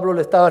apóstol Pablo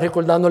le estaba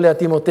recordándole a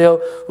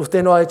Timoteo,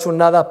 usted no ha hecho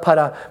nada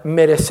para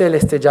merecer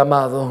este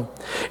llamado.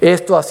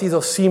 Esto ha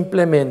sido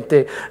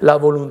simplemente la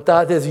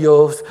voluntad de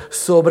Dios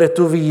sobre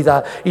tu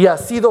vida y ha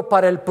sido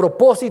para el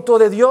propósito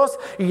de Dios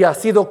y ha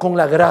sido con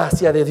la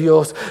gracia de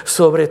Dios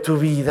sobre tu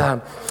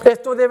vida.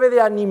 Esto debe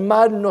de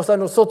animarnos a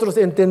nosotros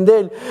a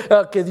entender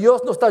que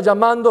Dios nos está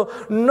llamando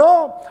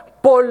no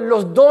por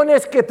los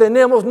dones que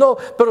tenemos, no,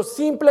 pero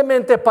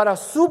simplemente para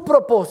su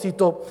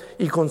propósito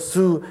y con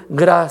su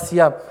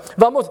gracia.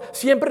 Vamos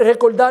siempre a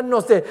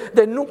recordarnos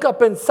de nunca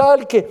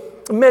pensar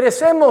que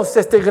merecemos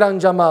este gran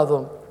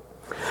llamado.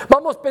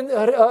 Vamos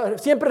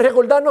siempre a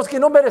recordarnos que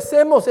no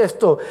merecemos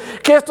esto,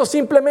 que esto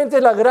simplemente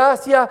es la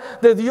gracia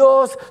de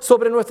Dios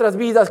sobre nuestras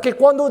vidas, que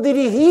cuando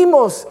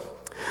dirigimos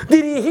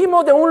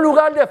de un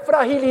lugar de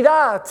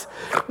fragilidad,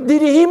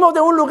 dirigimos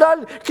de un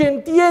lugar que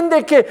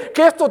entiende que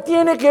esto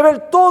tiene que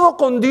ver todo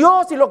con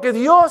Dios y lo que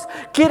Dios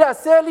quiere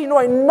hacer y no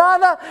hay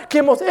nada que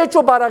hemos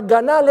hecho para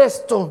ganar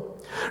esto.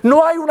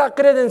 No hay una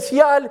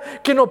credencial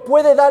que nos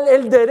puede dar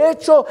el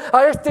derecho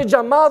a este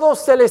llamado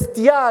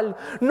celestial.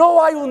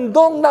 No hay un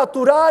don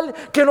natural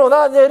que nos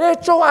da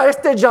derecho a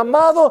este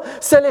llamado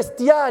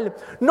celestial.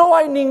 No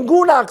hay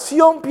ninguna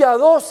acción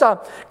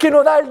piadosa que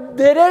nos da el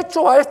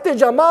derecho a este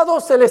llamado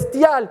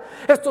celestial.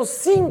 Esto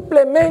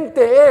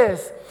simplemente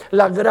es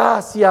la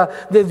gracia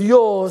de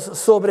Dios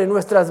sobre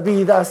nuestras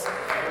vidas.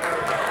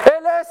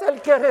 Él es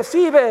el que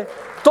recibe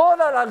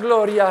toda la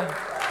gloria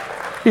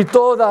y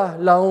toda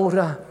la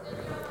honra.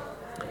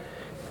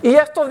 Y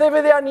esto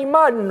debe de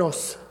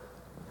animarnos.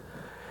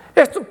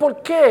 ¿Por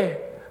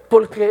qué?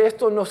 Porque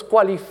esto nos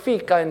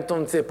cualifica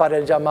entonces para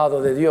el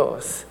llamado de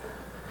Dios.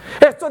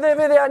 Esto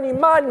debe de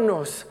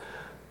animarnos.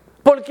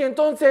 Porque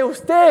entonces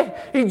usted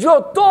y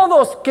yo,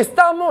 todos que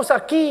estamos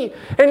aquí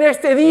en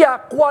este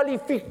día,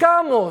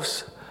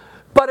 cualificamos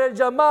para el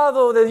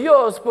llamado de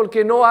Dios,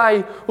 porque no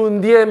hay un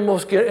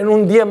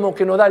diezmo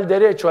que nos da el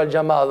derecho al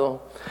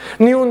llamado.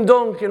 Ni un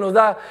don que nos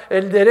da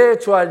el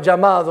derecho al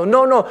llamado.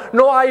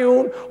 No hay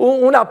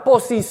una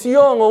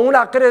posición o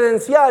una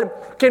credencial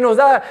que nos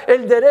da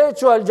el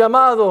derecho al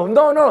llamado.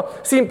 No,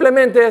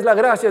 simplemente es la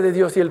gracia de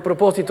Dios y el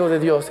propósito de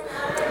Dios.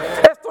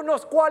 Esto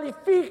nos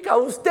cualifica,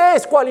 usted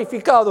es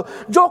cualificado,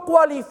 yo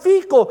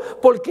cualifico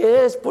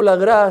porque es por la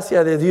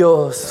gracia de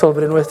Dios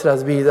sobre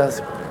nuestras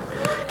vidas.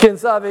 Quién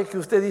sabe que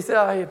usted dice,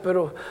 ay,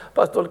 pero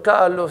Pastor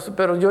Carlos,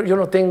 pero yo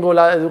no tengo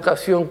la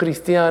educación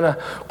cristiana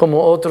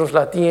como otros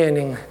la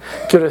tienen.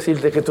 Quiero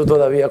decirte que tú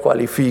todavía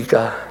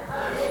cualificas.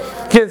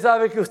 Quién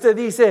sabe que usted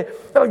dice,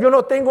 "No, yo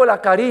no tengo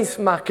la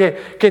carisma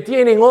que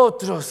tienen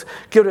otros".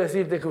 Quiero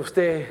decirte que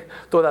usted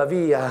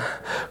todavía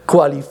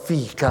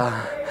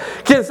cualifica.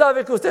 Quién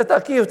sabe que usted está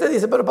aquí, usted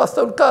dice, pero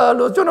Pastor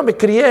Carlos, yo no me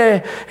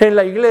crié en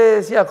la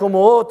iglesia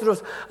como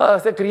otros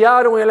se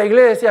criaron en la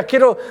iglesia.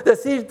 Quiero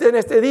decirte en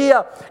este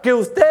día que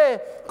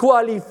usted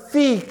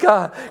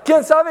cualifica.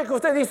 Quién sabe que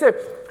usted dice,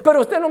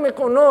 pero usted no me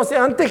conoce.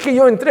 Antes que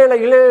yo entré a la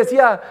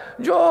iglesia,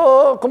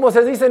 yo, como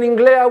se dice en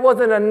inglés, I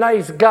wasn't a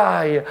nice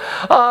guy.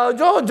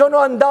 Yo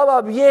no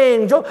andaba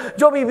bien.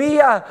 Yo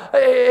vivía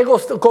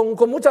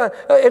con mucho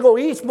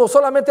egoísmo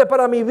solamente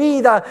para mi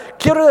vida.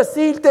 Quiero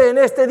decirte en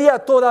este día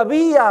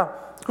todavía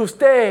que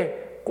usted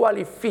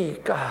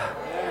cualifica.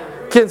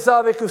 Quién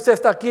sabe que usted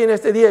está aquí en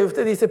este día y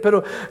usted dice,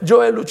 pero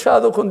yo he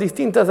luchado con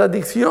distintas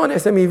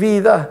adicciones en mi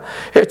vida,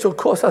 he hecho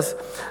cosas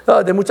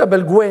de mucha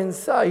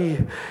vergüenza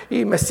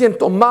y me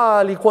siento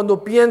mal, y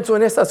cuando pienso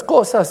en esas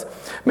cosas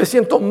me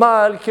siento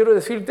mal. Quiero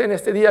decirte en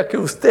este día que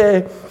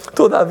usted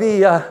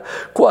todavía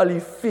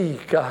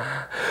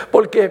cualifica,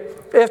 porque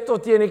esto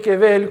tiene que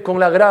ver con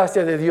la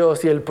gracia de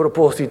Dios y el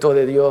propósito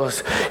de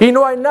Dios. Y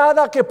no hay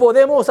nada que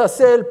podemos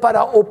hacer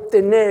para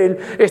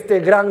obtener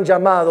este gran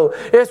llamado.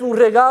 Es un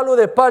regalo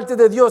de parte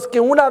de Dios que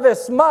una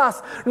vez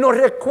más nos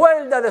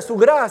recuerda de su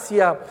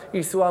gracia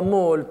y su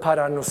amor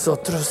para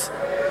nosotros.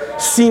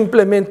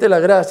 Simplemente la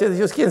gracia de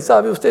Dios. Quién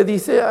sabe, usted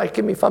dice, ay,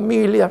 que mi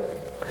familia,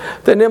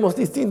 tenemos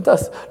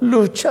distintas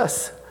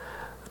luchas,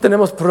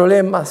 tenemos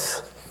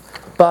problemas.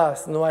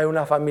 Paz, no hay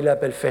una familia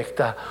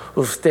perfecta.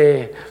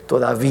 Usted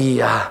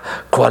todavía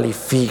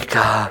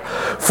cualifica.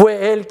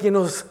 Fue Él quien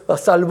nos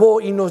salvó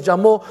y nos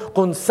llamó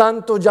con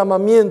santo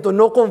llamamiento,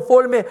 no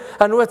conforme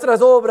a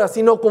nuestras obras,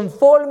 sino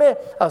conforme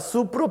a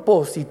su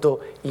propósito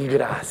y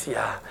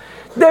gracia.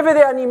 Debe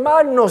de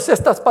animarnos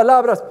estas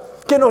palabras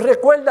que nos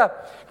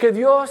recuerda que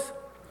Dios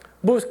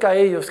busca a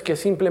ellos que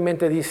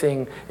simplemente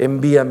dicen,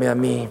 envíame a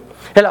mí.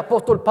 El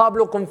apóstol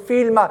Pablo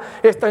confirma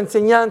esta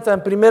enseñanza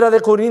en 1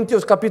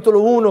 Corintios capítulo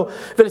 1,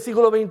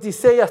 versículo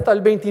 26 hasta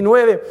el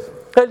 29.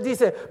 Él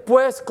dice,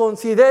 pues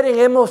consideren,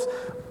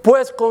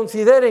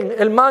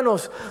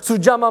 hermanos, su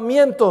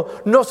llamamiento.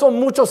 No son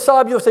muchos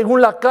sabios según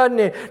la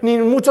carne, ni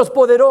muchos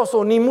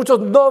poderosos, ni muchos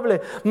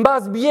nobles.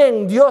 Más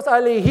bien, Dios ha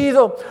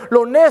elegido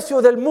lo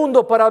necio del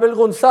mundo para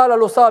avergonzar a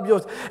los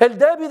sabios. El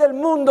débil del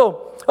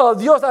mundo,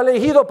 Dios ha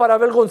elegido para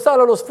avergonzar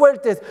a los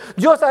fuertes.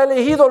 Dios ha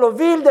elegido lo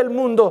vil del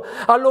mundo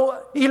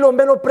y lo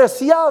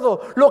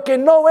menospreciado, lo que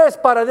no es,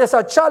 para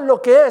desechar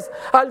lo que es,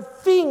 al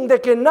fin de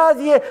que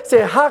nadie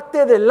se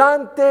jacte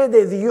delante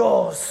de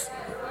Dios.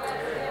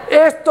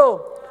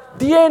 Esto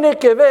tiene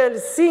que ver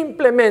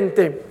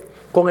simplemente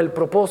con el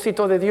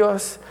propósito de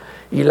Dios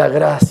y la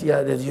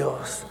gracia de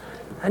Dios.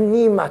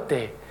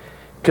 Anímate,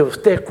 que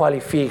usted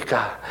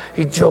cualifica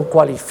y yo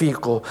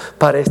cualifico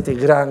para este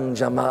gran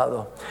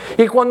llamado.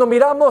 Y cuando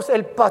miramos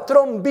el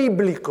patrón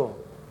bíblico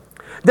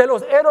de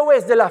los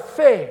héroes de la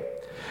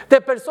fe,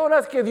 de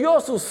personas que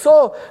Dios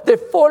usó de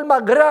forma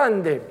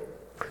grande,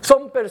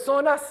 son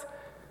personas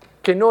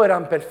que no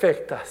eran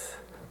perfectas,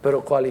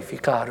 pero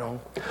cualificaron.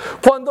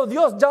 Cuando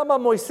Dios llama a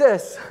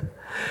Moisés,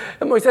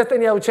 Moisés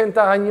tenía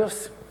 80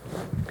 años,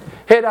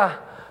 era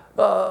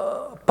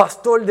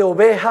pastor de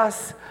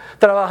ovejas,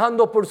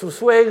 trabajando por su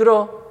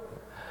suegro.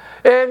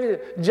 Él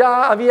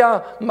ya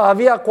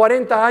había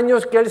 40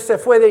 años que él se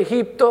fue de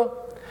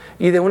Egipto,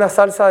 y de una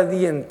salsa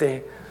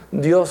ardiente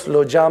Dios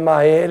lo llama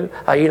a él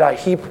a ir a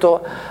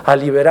Egipto a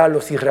liberar a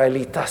los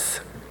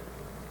israelitas.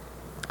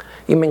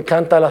 Y me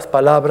encantan las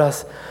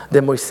palabras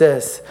de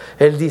Moisés.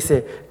 Él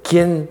dice,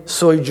 ¿quién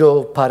soy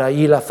yo para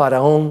ir a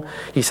Faraón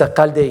y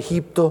sacar de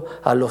Egipto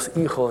a los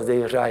hijos de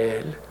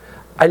Israel?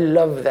 I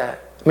love that.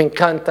 Me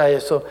encanta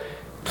eso.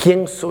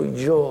 ¿Quién soy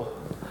yo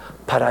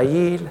para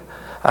ir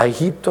a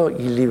Egipto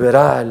y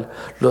liberar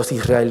los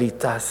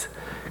israelitas?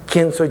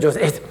 ¿Quién soy yo?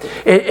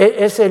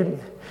 Es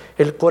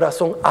el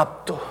corazón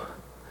apto,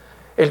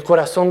 el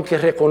corazón que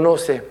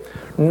reconoce,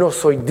 no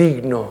soy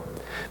digno,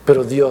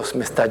 pero Dios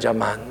me está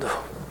llamando.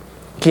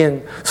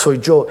 ¿Quién soy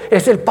yo?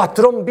 Es el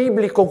patrón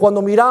bíblico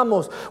cuando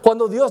miramos,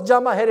 cuando Dios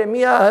llama a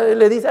Jeremías,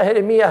 le dice a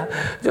Jeremías,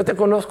 yo te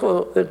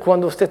conozco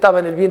cuando usted estaba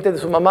en el vientre de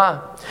su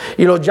mamá,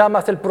 y lo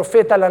llamas el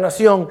profeta a la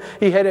nación,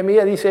 y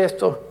Jeremías dice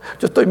esto,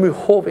 yo estoy muy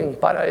joven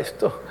para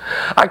esto,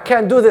 I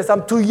can't do this,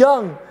 I'm too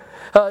young.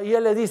 Y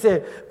él le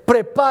dice,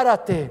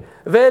 prepárate,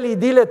 ve y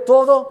dile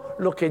todo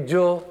lo que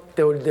yo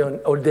te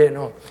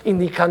ordeno,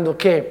 indicando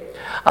que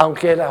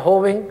aunque era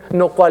joven,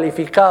 no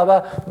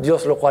cualificaba,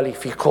 Dios lo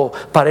cualificó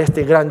para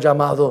este gran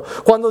llamado.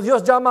 Cuando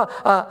Dios llama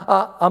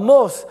a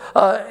Amós,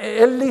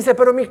 él dice,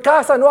 pero en mi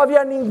casa no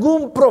había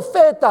ningún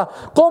profeta,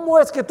 ¿cómo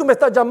es que tú me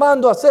estás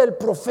llamando a ser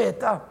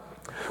profeta?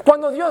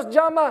 Cuando Dios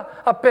llama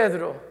a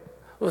Pedro,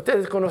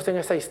 ustedes conocen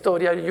esa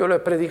historia, yo lo he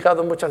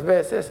predicado muchas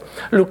veces.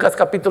 Lucas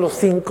capítulo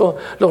 5,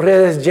 los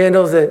redes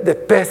llenos de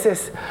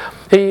peces.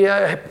 Y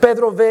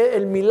Pedro ve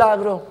el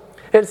milagro.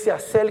 Él se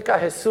acerca a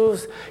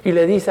Jesús y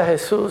le dice a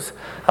Jesús: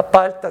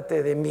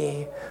 apártate de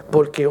mí,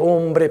 porque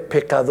hombre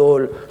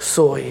pecador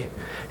soy.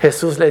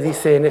 Jesús le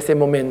dice en ese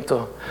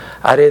momento: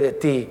 haré de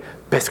ti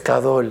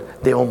pescador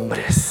de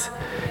hombres.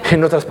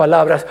 En otras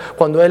palabras,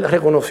 cuando él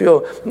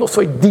reconoció: no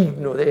soy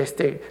digno de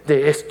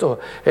esto,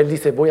 él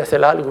dice: voy a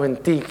hacer algo en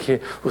ti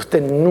que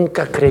usted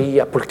nunca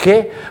creía. ¿Por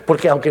qué?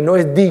 Porque aunque no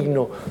es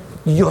digno,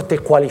 yo te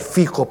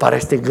cualifico para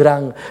este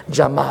gran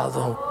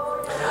llamado.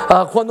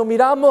 Cuando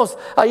miramos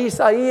a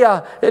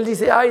Isaías, él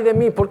dice: ay de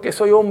mí, porque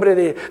soy hombre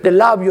de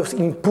labios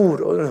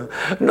impuros.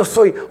 No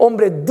soy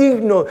hombre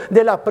digno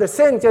de la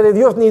presencia de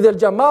Dios ni del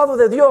llamado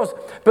de Dios.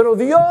 Pero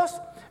Dios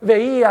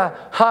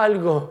veía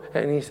algo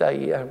en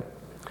Isaías.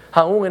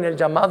 Aún en el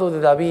llamado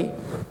de David,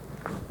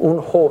 un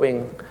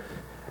joven,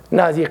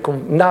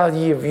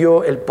 nadie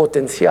vio el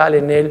potencial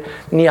en él,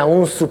 ni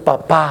aún su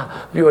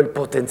papá vio el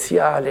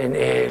potencial en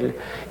él.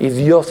 Y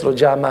Dios lo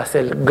llama a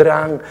ser el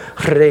gran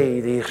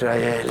rey de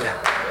Israel.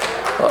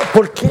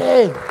 ¿Por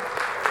qué?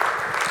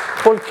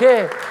 ¿Por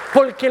qué?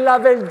 Porque la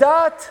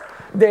verdad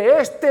de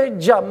este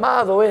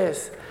llamado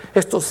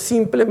esto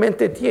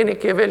simplemente tiene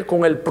que ver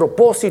con el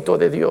propósito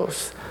de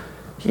Dios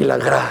y la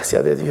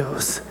gracia de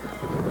Dios.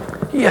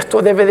 Y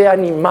esto debe de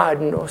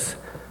animarnos.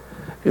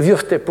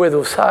 Dios te puede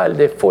usar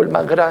de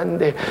forma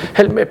grande.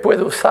 Él me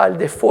puede usar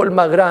de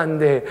forma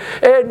grande.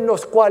 Él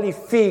nos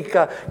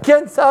cualifica.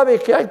 ¿Quién sabe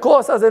que hay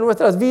cosas en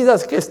nuestras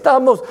vidas que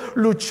estamos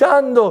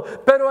luchando,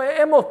 pero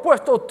hemos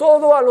puesto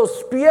todo a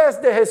los pies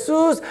de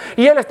Jesús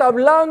y Él está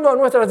hablando a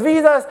nuestras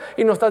vidas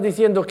y nos está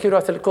diciendo: quiero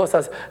hacer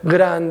cosas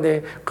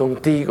grandes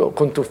contigo,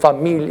 con tu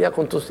familia,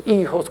 con tus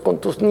hijos, con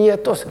tus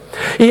nietos.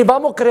 Y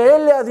vamos a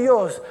creerle a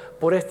Dios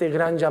por este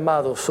gran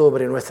llamado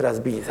sobre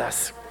nuestras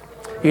vidas.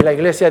 Y la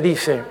iglesia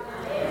dice,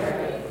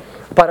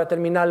 para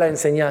terminar la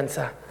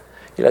enseñanza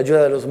y la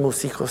ayuda de los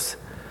músicos,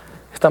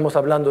 estamos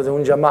hablando de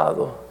un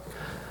llamado.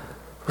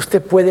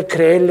 Usted puede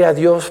creerle a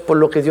Dios por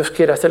lo que Dios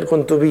quiere hacer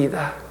con tu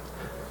vida.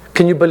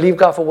 Can you believe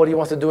God for what He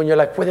wants to do in your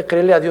life? Puede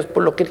creerle a Dios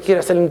por lo que Él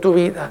quiere hacer en tu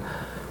vida.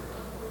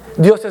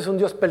 Dios es un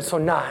Dios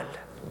personal.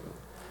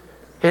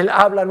 Él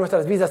habla a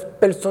nuestras vidas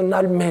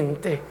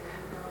personalmente.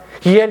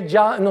 Y Él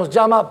ya nos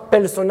llama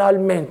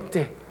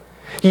personalmente.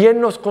 Y Él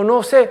nos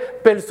conoce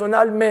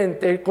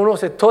personalmente. Él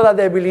conoce toda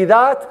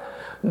debilidad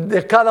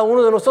de cada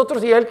uno de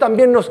nosotros, y Él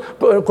también nos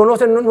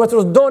conoce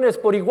nuestros dones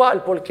por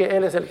igual, porque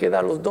Él es el que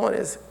da los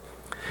dones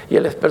y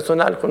Él es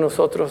personal con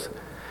nosotros.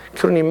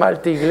 Quiero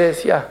animarte,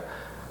 iglesia,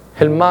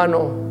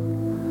 hermano,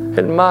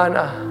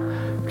 hermana,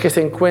 que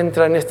se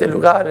encuentra en este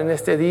lugar, en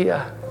este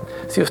día.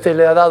 Si usted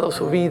le ha dado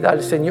su vida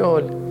al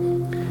Señor,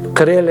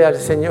 créele al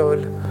Señor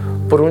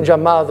por un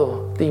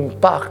llamado de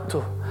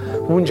impacto,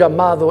 un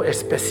llamado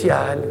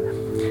especial,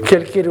 que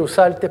Él quiere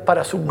usarte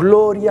para su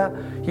gloria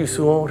y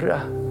su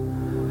honra.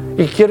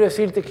 Y quiero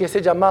decirte que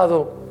ese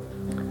llamado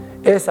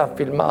es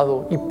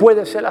afirmado y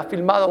puede ser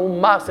afirmado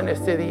aún más en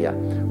este día.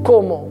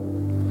 ¿Cómo?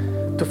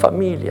 Tu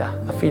familia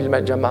afirma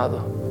el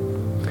llamado.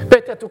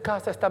 Vete a tu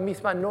casa esta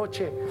misma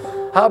noche,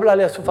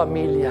 háblale a su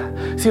familia.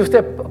 Si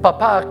usted,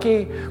 papá,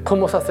 aquí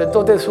como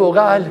sacerdote de su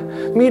hogar,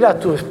 mira a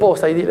tu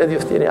esposa y dile: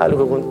 Dios tiene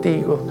algo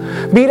contigo.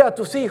 Mira a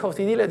tus hijos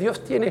y dile: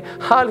 Dios tiene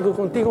algo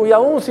contigo. Y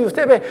aún si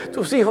usted ve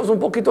tus hijos un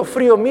poquito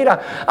fríos, mira,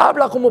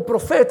 habla como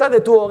profeta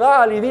de tu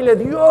hogar y dile: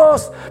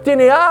 Dios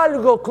tiene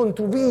algo con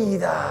tu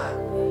vida.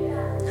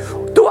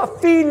 Tú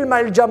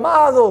afirma el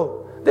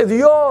llamado de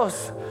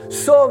Dios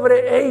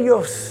sobre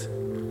ellos.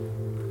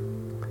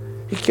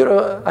 Y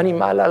quiero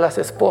animar a las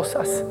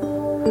esposas.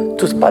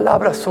 Tus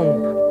palabras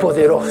son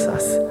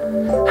poderosas.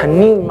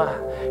 Anima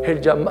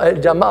el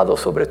llamado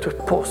sobre tu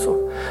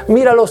esposo.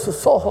 Míralo a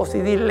sus ojos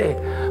y dile: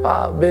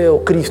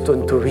 veo Cristo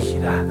en tu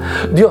vida.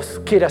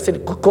 Dios quiere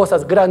hacer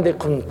cosas grandes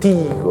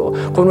contigo,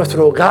 con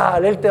nuestro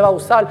hogar. Él te va a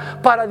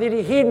usar para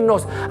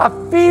dirigirnos.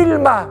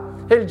 Afirma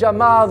el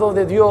llamado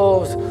de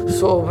Dios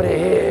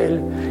sobre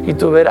Él y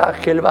tú verás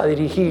que Él va a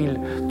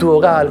dirigir tu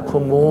hogar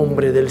como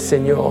hombre del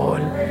Señor.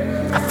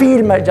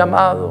 Afirma el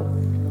llamado.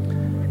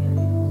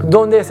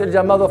 ¿Dónde es el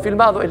llamado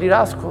afirmado? El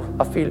liderazgo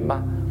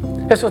afirma.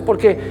 Eso es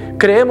porque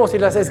creemos y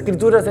las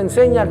Escrituras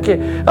enseñan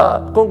que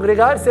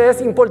congregarse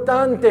es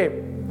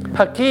importante.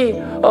 Aquí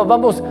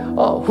vamos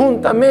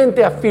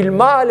juntamente a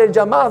afirmar el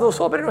llamado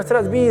sobre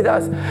nuestras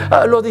vidas.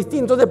 Los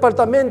distintos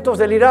departamentos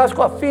del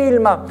liderazgo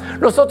afirman.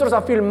 Nosotros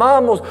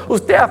afirmamos.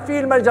 Usted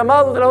afirma el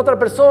llamado de la otra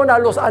persona.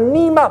 Los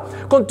anima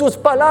con tus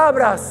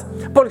palabras.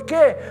 ¿Por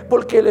qué?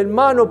 Porque el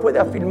hermano puede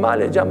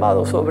afirmar el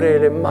llamado sobre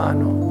el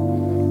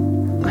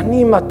hermano.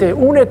 Anímate,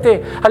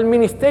 únete al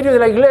ministerio de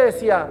la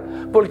iglesia,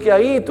 porque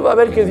ahí tú vas a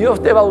ver que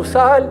Dios te va a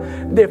usar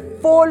de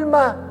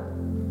forma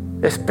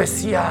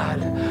especial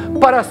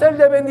para hacer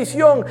de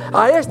bendición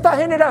a esta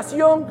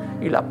generación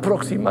y la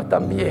próxima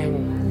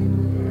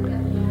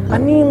también.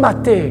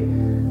 Anímate,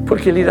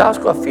 porque el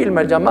liderazgo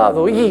afirma el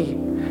llamado y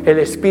el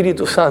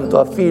Espíritu Santo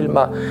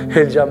afirma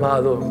el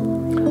llamado.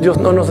 Dios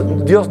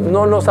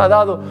no nos ha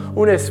dado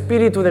un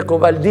espíritu de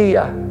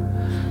cobardía,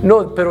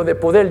 no, pero de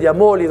poder, de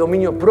amor y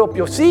dominio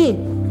propio. Sí,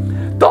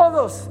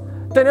 todos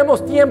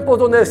Tenemos tiempos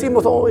donde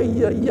decimos,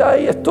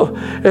 esto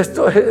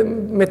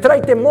me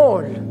trae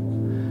temor.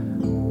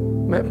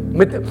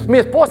 Mi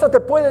esposa te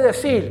puede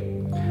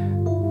decir,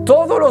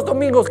 todos los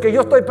domingos que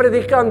yo estoy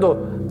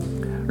predicando,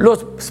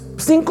 los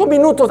 5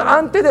 minutos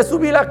antes de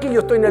subir aquí yo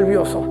estoy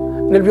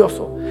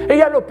nervioso.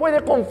 Ella lo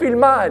puede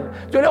confirmar.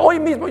 Hoy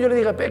mismo yo le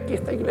dije, Becky,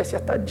 esta iglesia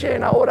está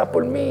llena, ora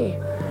por mí.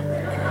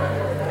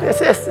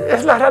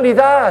 Es la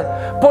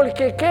realidad.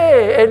 Porque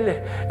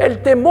 ¿qué?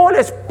 El temor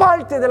es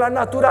parte de la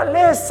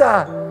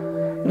naturaleza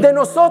de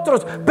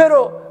nosotros.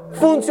 Pero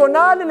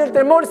funcional en el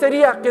temor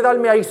sería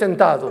quedarme ahí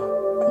sentado.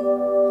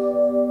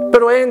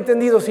 Pero he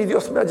entendido, si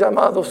Dios me ha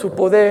llamado, su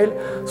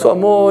poder, su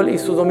amor y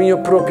su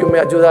dominio propio me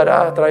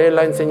ayudará a traer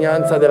la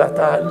enseñanza de la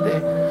tarde.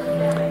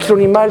 Quiero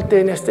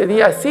animarte en este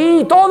día.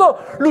 Sí, todos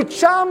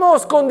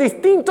luchamos con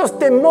distintos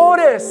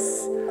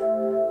temores.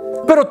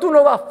 Pero tú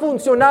no vas a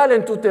funcionar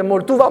en tu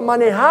temor, tú vas a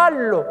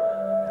manejarlo.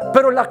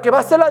 Pero la que va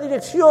a ser la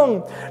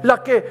dirección,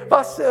 la que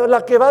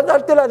va a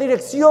darte la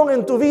dirección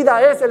en tu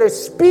vida es el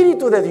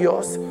Espíritu de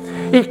Dios.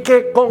 Y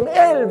que con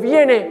Él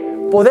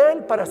viene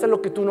poder para hacer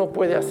lo que tú no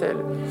puedes hacer.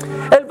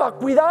 Él va a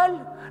cuidar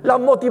la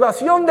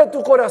motivación de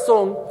tu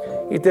corazón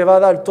y te va a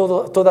dar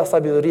toda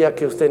sabiduría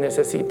que usted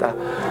necesita.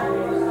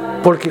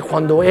 Porque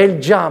cuando Él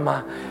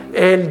llama,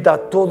 Él da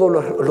todos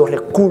los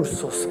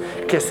recursos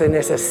que se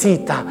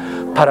necesita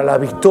para la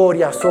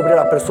victoria sobre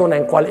la persona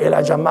en cual Él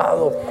ha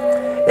llamado.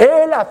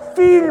 Él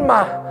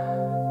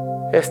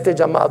afirma este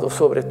llamado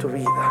sobre tu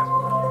vida.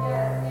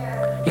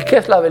 ¿Y qué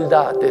es la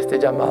verdad de este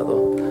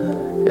llamado?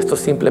 Esto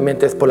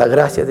simplemente es por la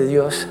gracia de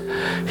Dios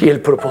y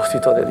el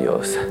propósito de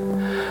Dios.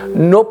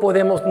 No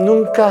podemos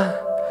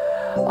nunca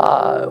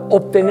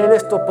obtener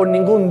esto por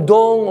ningún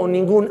don o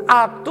ningún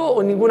acto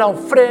o ninguna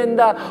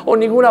ofrenda o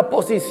ninguna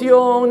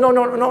posición. No.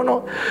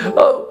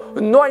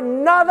 No hay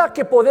nada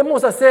que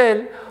podemos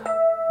hacer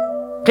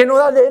que nos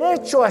da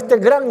derecho a este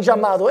gran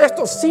llamado.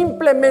 Esto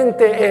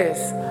simplemente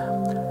es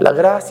la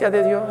gracia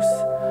de Dios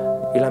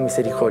y la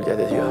misericordia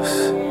de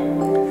Dios.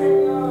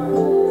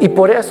 Y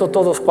por eso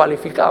todos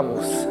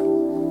cualificamos.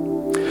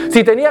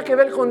 Si tenía que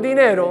ver con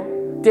dinero,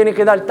 tiene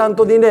que dar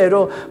tanto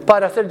dinero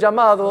para ser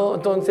llamado,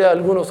 entonces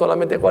algunos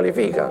solamente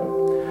cualifican.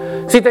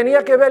 Si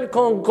tenía que ver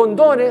con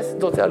dones,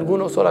 entonces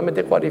algunos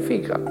solamente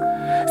cualifican.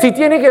 Si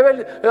tiene que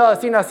ver,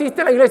 si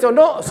naciste en la iglesia o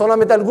no,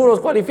 solamente algunos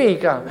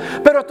cualifican.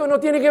 Pero esto no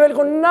tiene que ver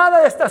con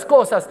nada de estas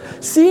cosas.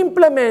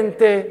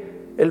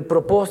 Simplemente el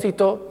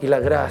propósito y la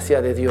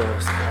gracia de Dios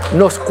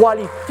nos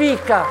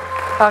cualifica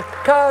a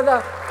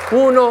cada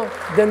uno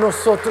de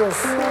nosotros.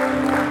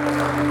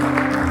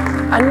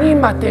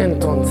 Anímate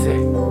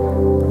entonces.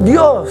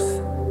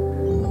 Dios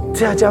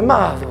te ha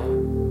llamado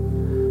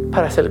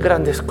para hacer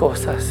grandes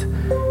cosas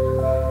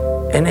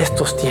en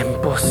estos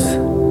tiempos.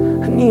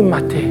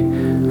 Anímate,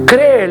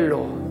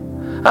 créelo,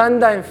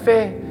 anda en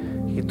fe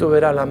y tú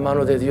verás la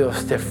mano de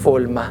Dios de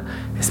forma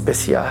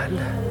especial.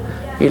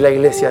 Y la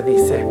iglesia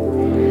dice,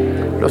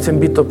 los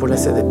invito a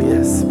ponerse de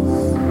pies.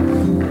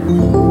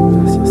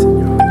 Gracias,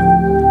 Señor.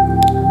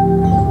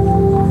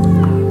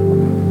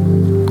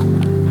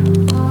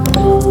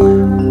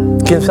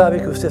 ¿Quién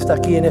sabe que usted está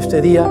aquí en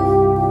este día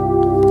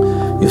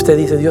y usted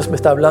dice, Dios me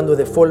está hablando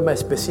de forma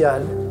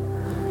especial?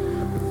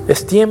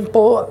 Es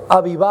tiempo a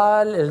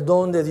avivar el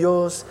don de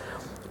Dios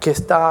que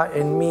está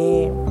en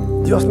mí.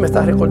 Dios me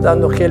está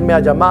recordando que Él me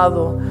ha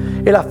llamado.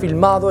 Él ha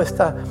filmado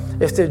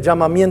este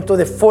llamamiento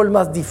de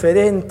formas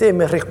diferentes.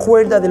 Me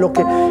recuerda de lo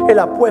que Él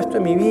ha puesto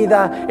en mi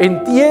vida.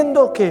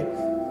 Entiendo que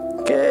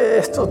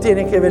esto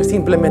tiene que ver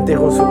simplemente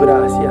con su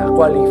gracia.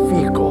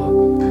 Cualifico.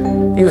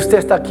 Y usted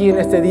está aquí en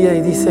este día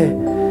y dice,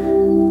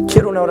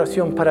 quiero una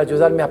oración para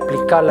ayudarme a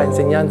aplicar la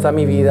enseñanza a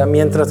mi vida.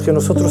 Mientras que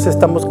nosotros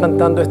estamos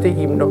cantando este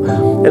himno,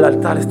 el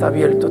altar está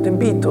abierto. Te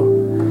invito,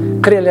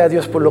 créele a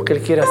Dios por lo que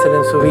Él quiere hacer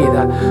en su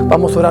vida.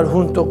 Vamos a orar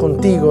junto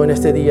contigo en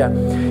este día.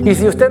 Y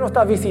si usted no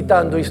está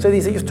visitando y usted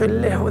dice, yo estoy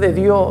lejos de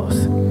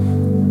Dios,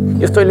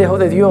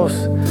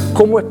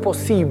 ¿cómo es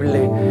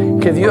posible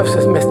que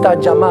Dios me está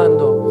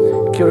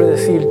llamando? Quiero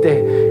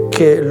decirte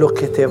que lo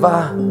que te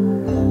va a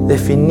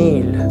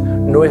definir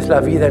no es la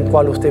vida en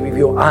cual usted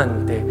vivió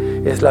antes,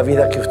 es la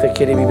vida que usted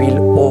quiere vivir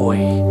hoy.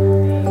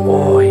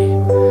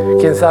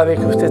 ¿Quién sabe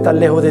que usted está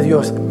lejos de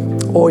Dios?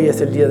 Hoy es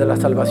el día de la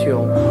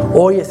salvación.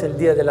 Hoy es el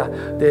día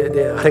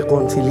de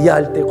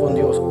reconciliarte con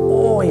Dios.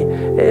 Hoy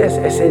es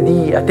ese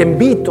día. Te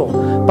invito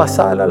a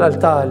pasar al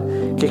altar,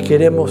 que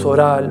queremos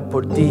orar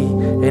por ti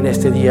en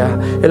este día.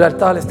 El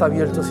altar está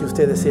abierto si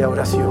usted desea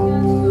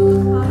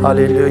oración.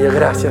 Aleluya.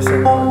 Gracias,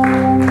 Señor.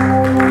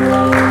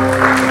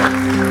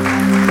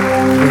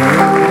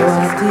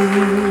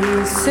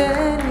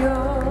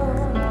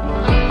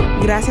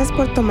 Gracias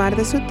por tomar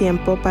de su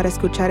tiempo para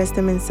escuchar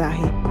este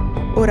mensaje.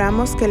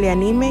 Oramos que le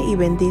anime y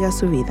bendiga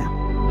su vida.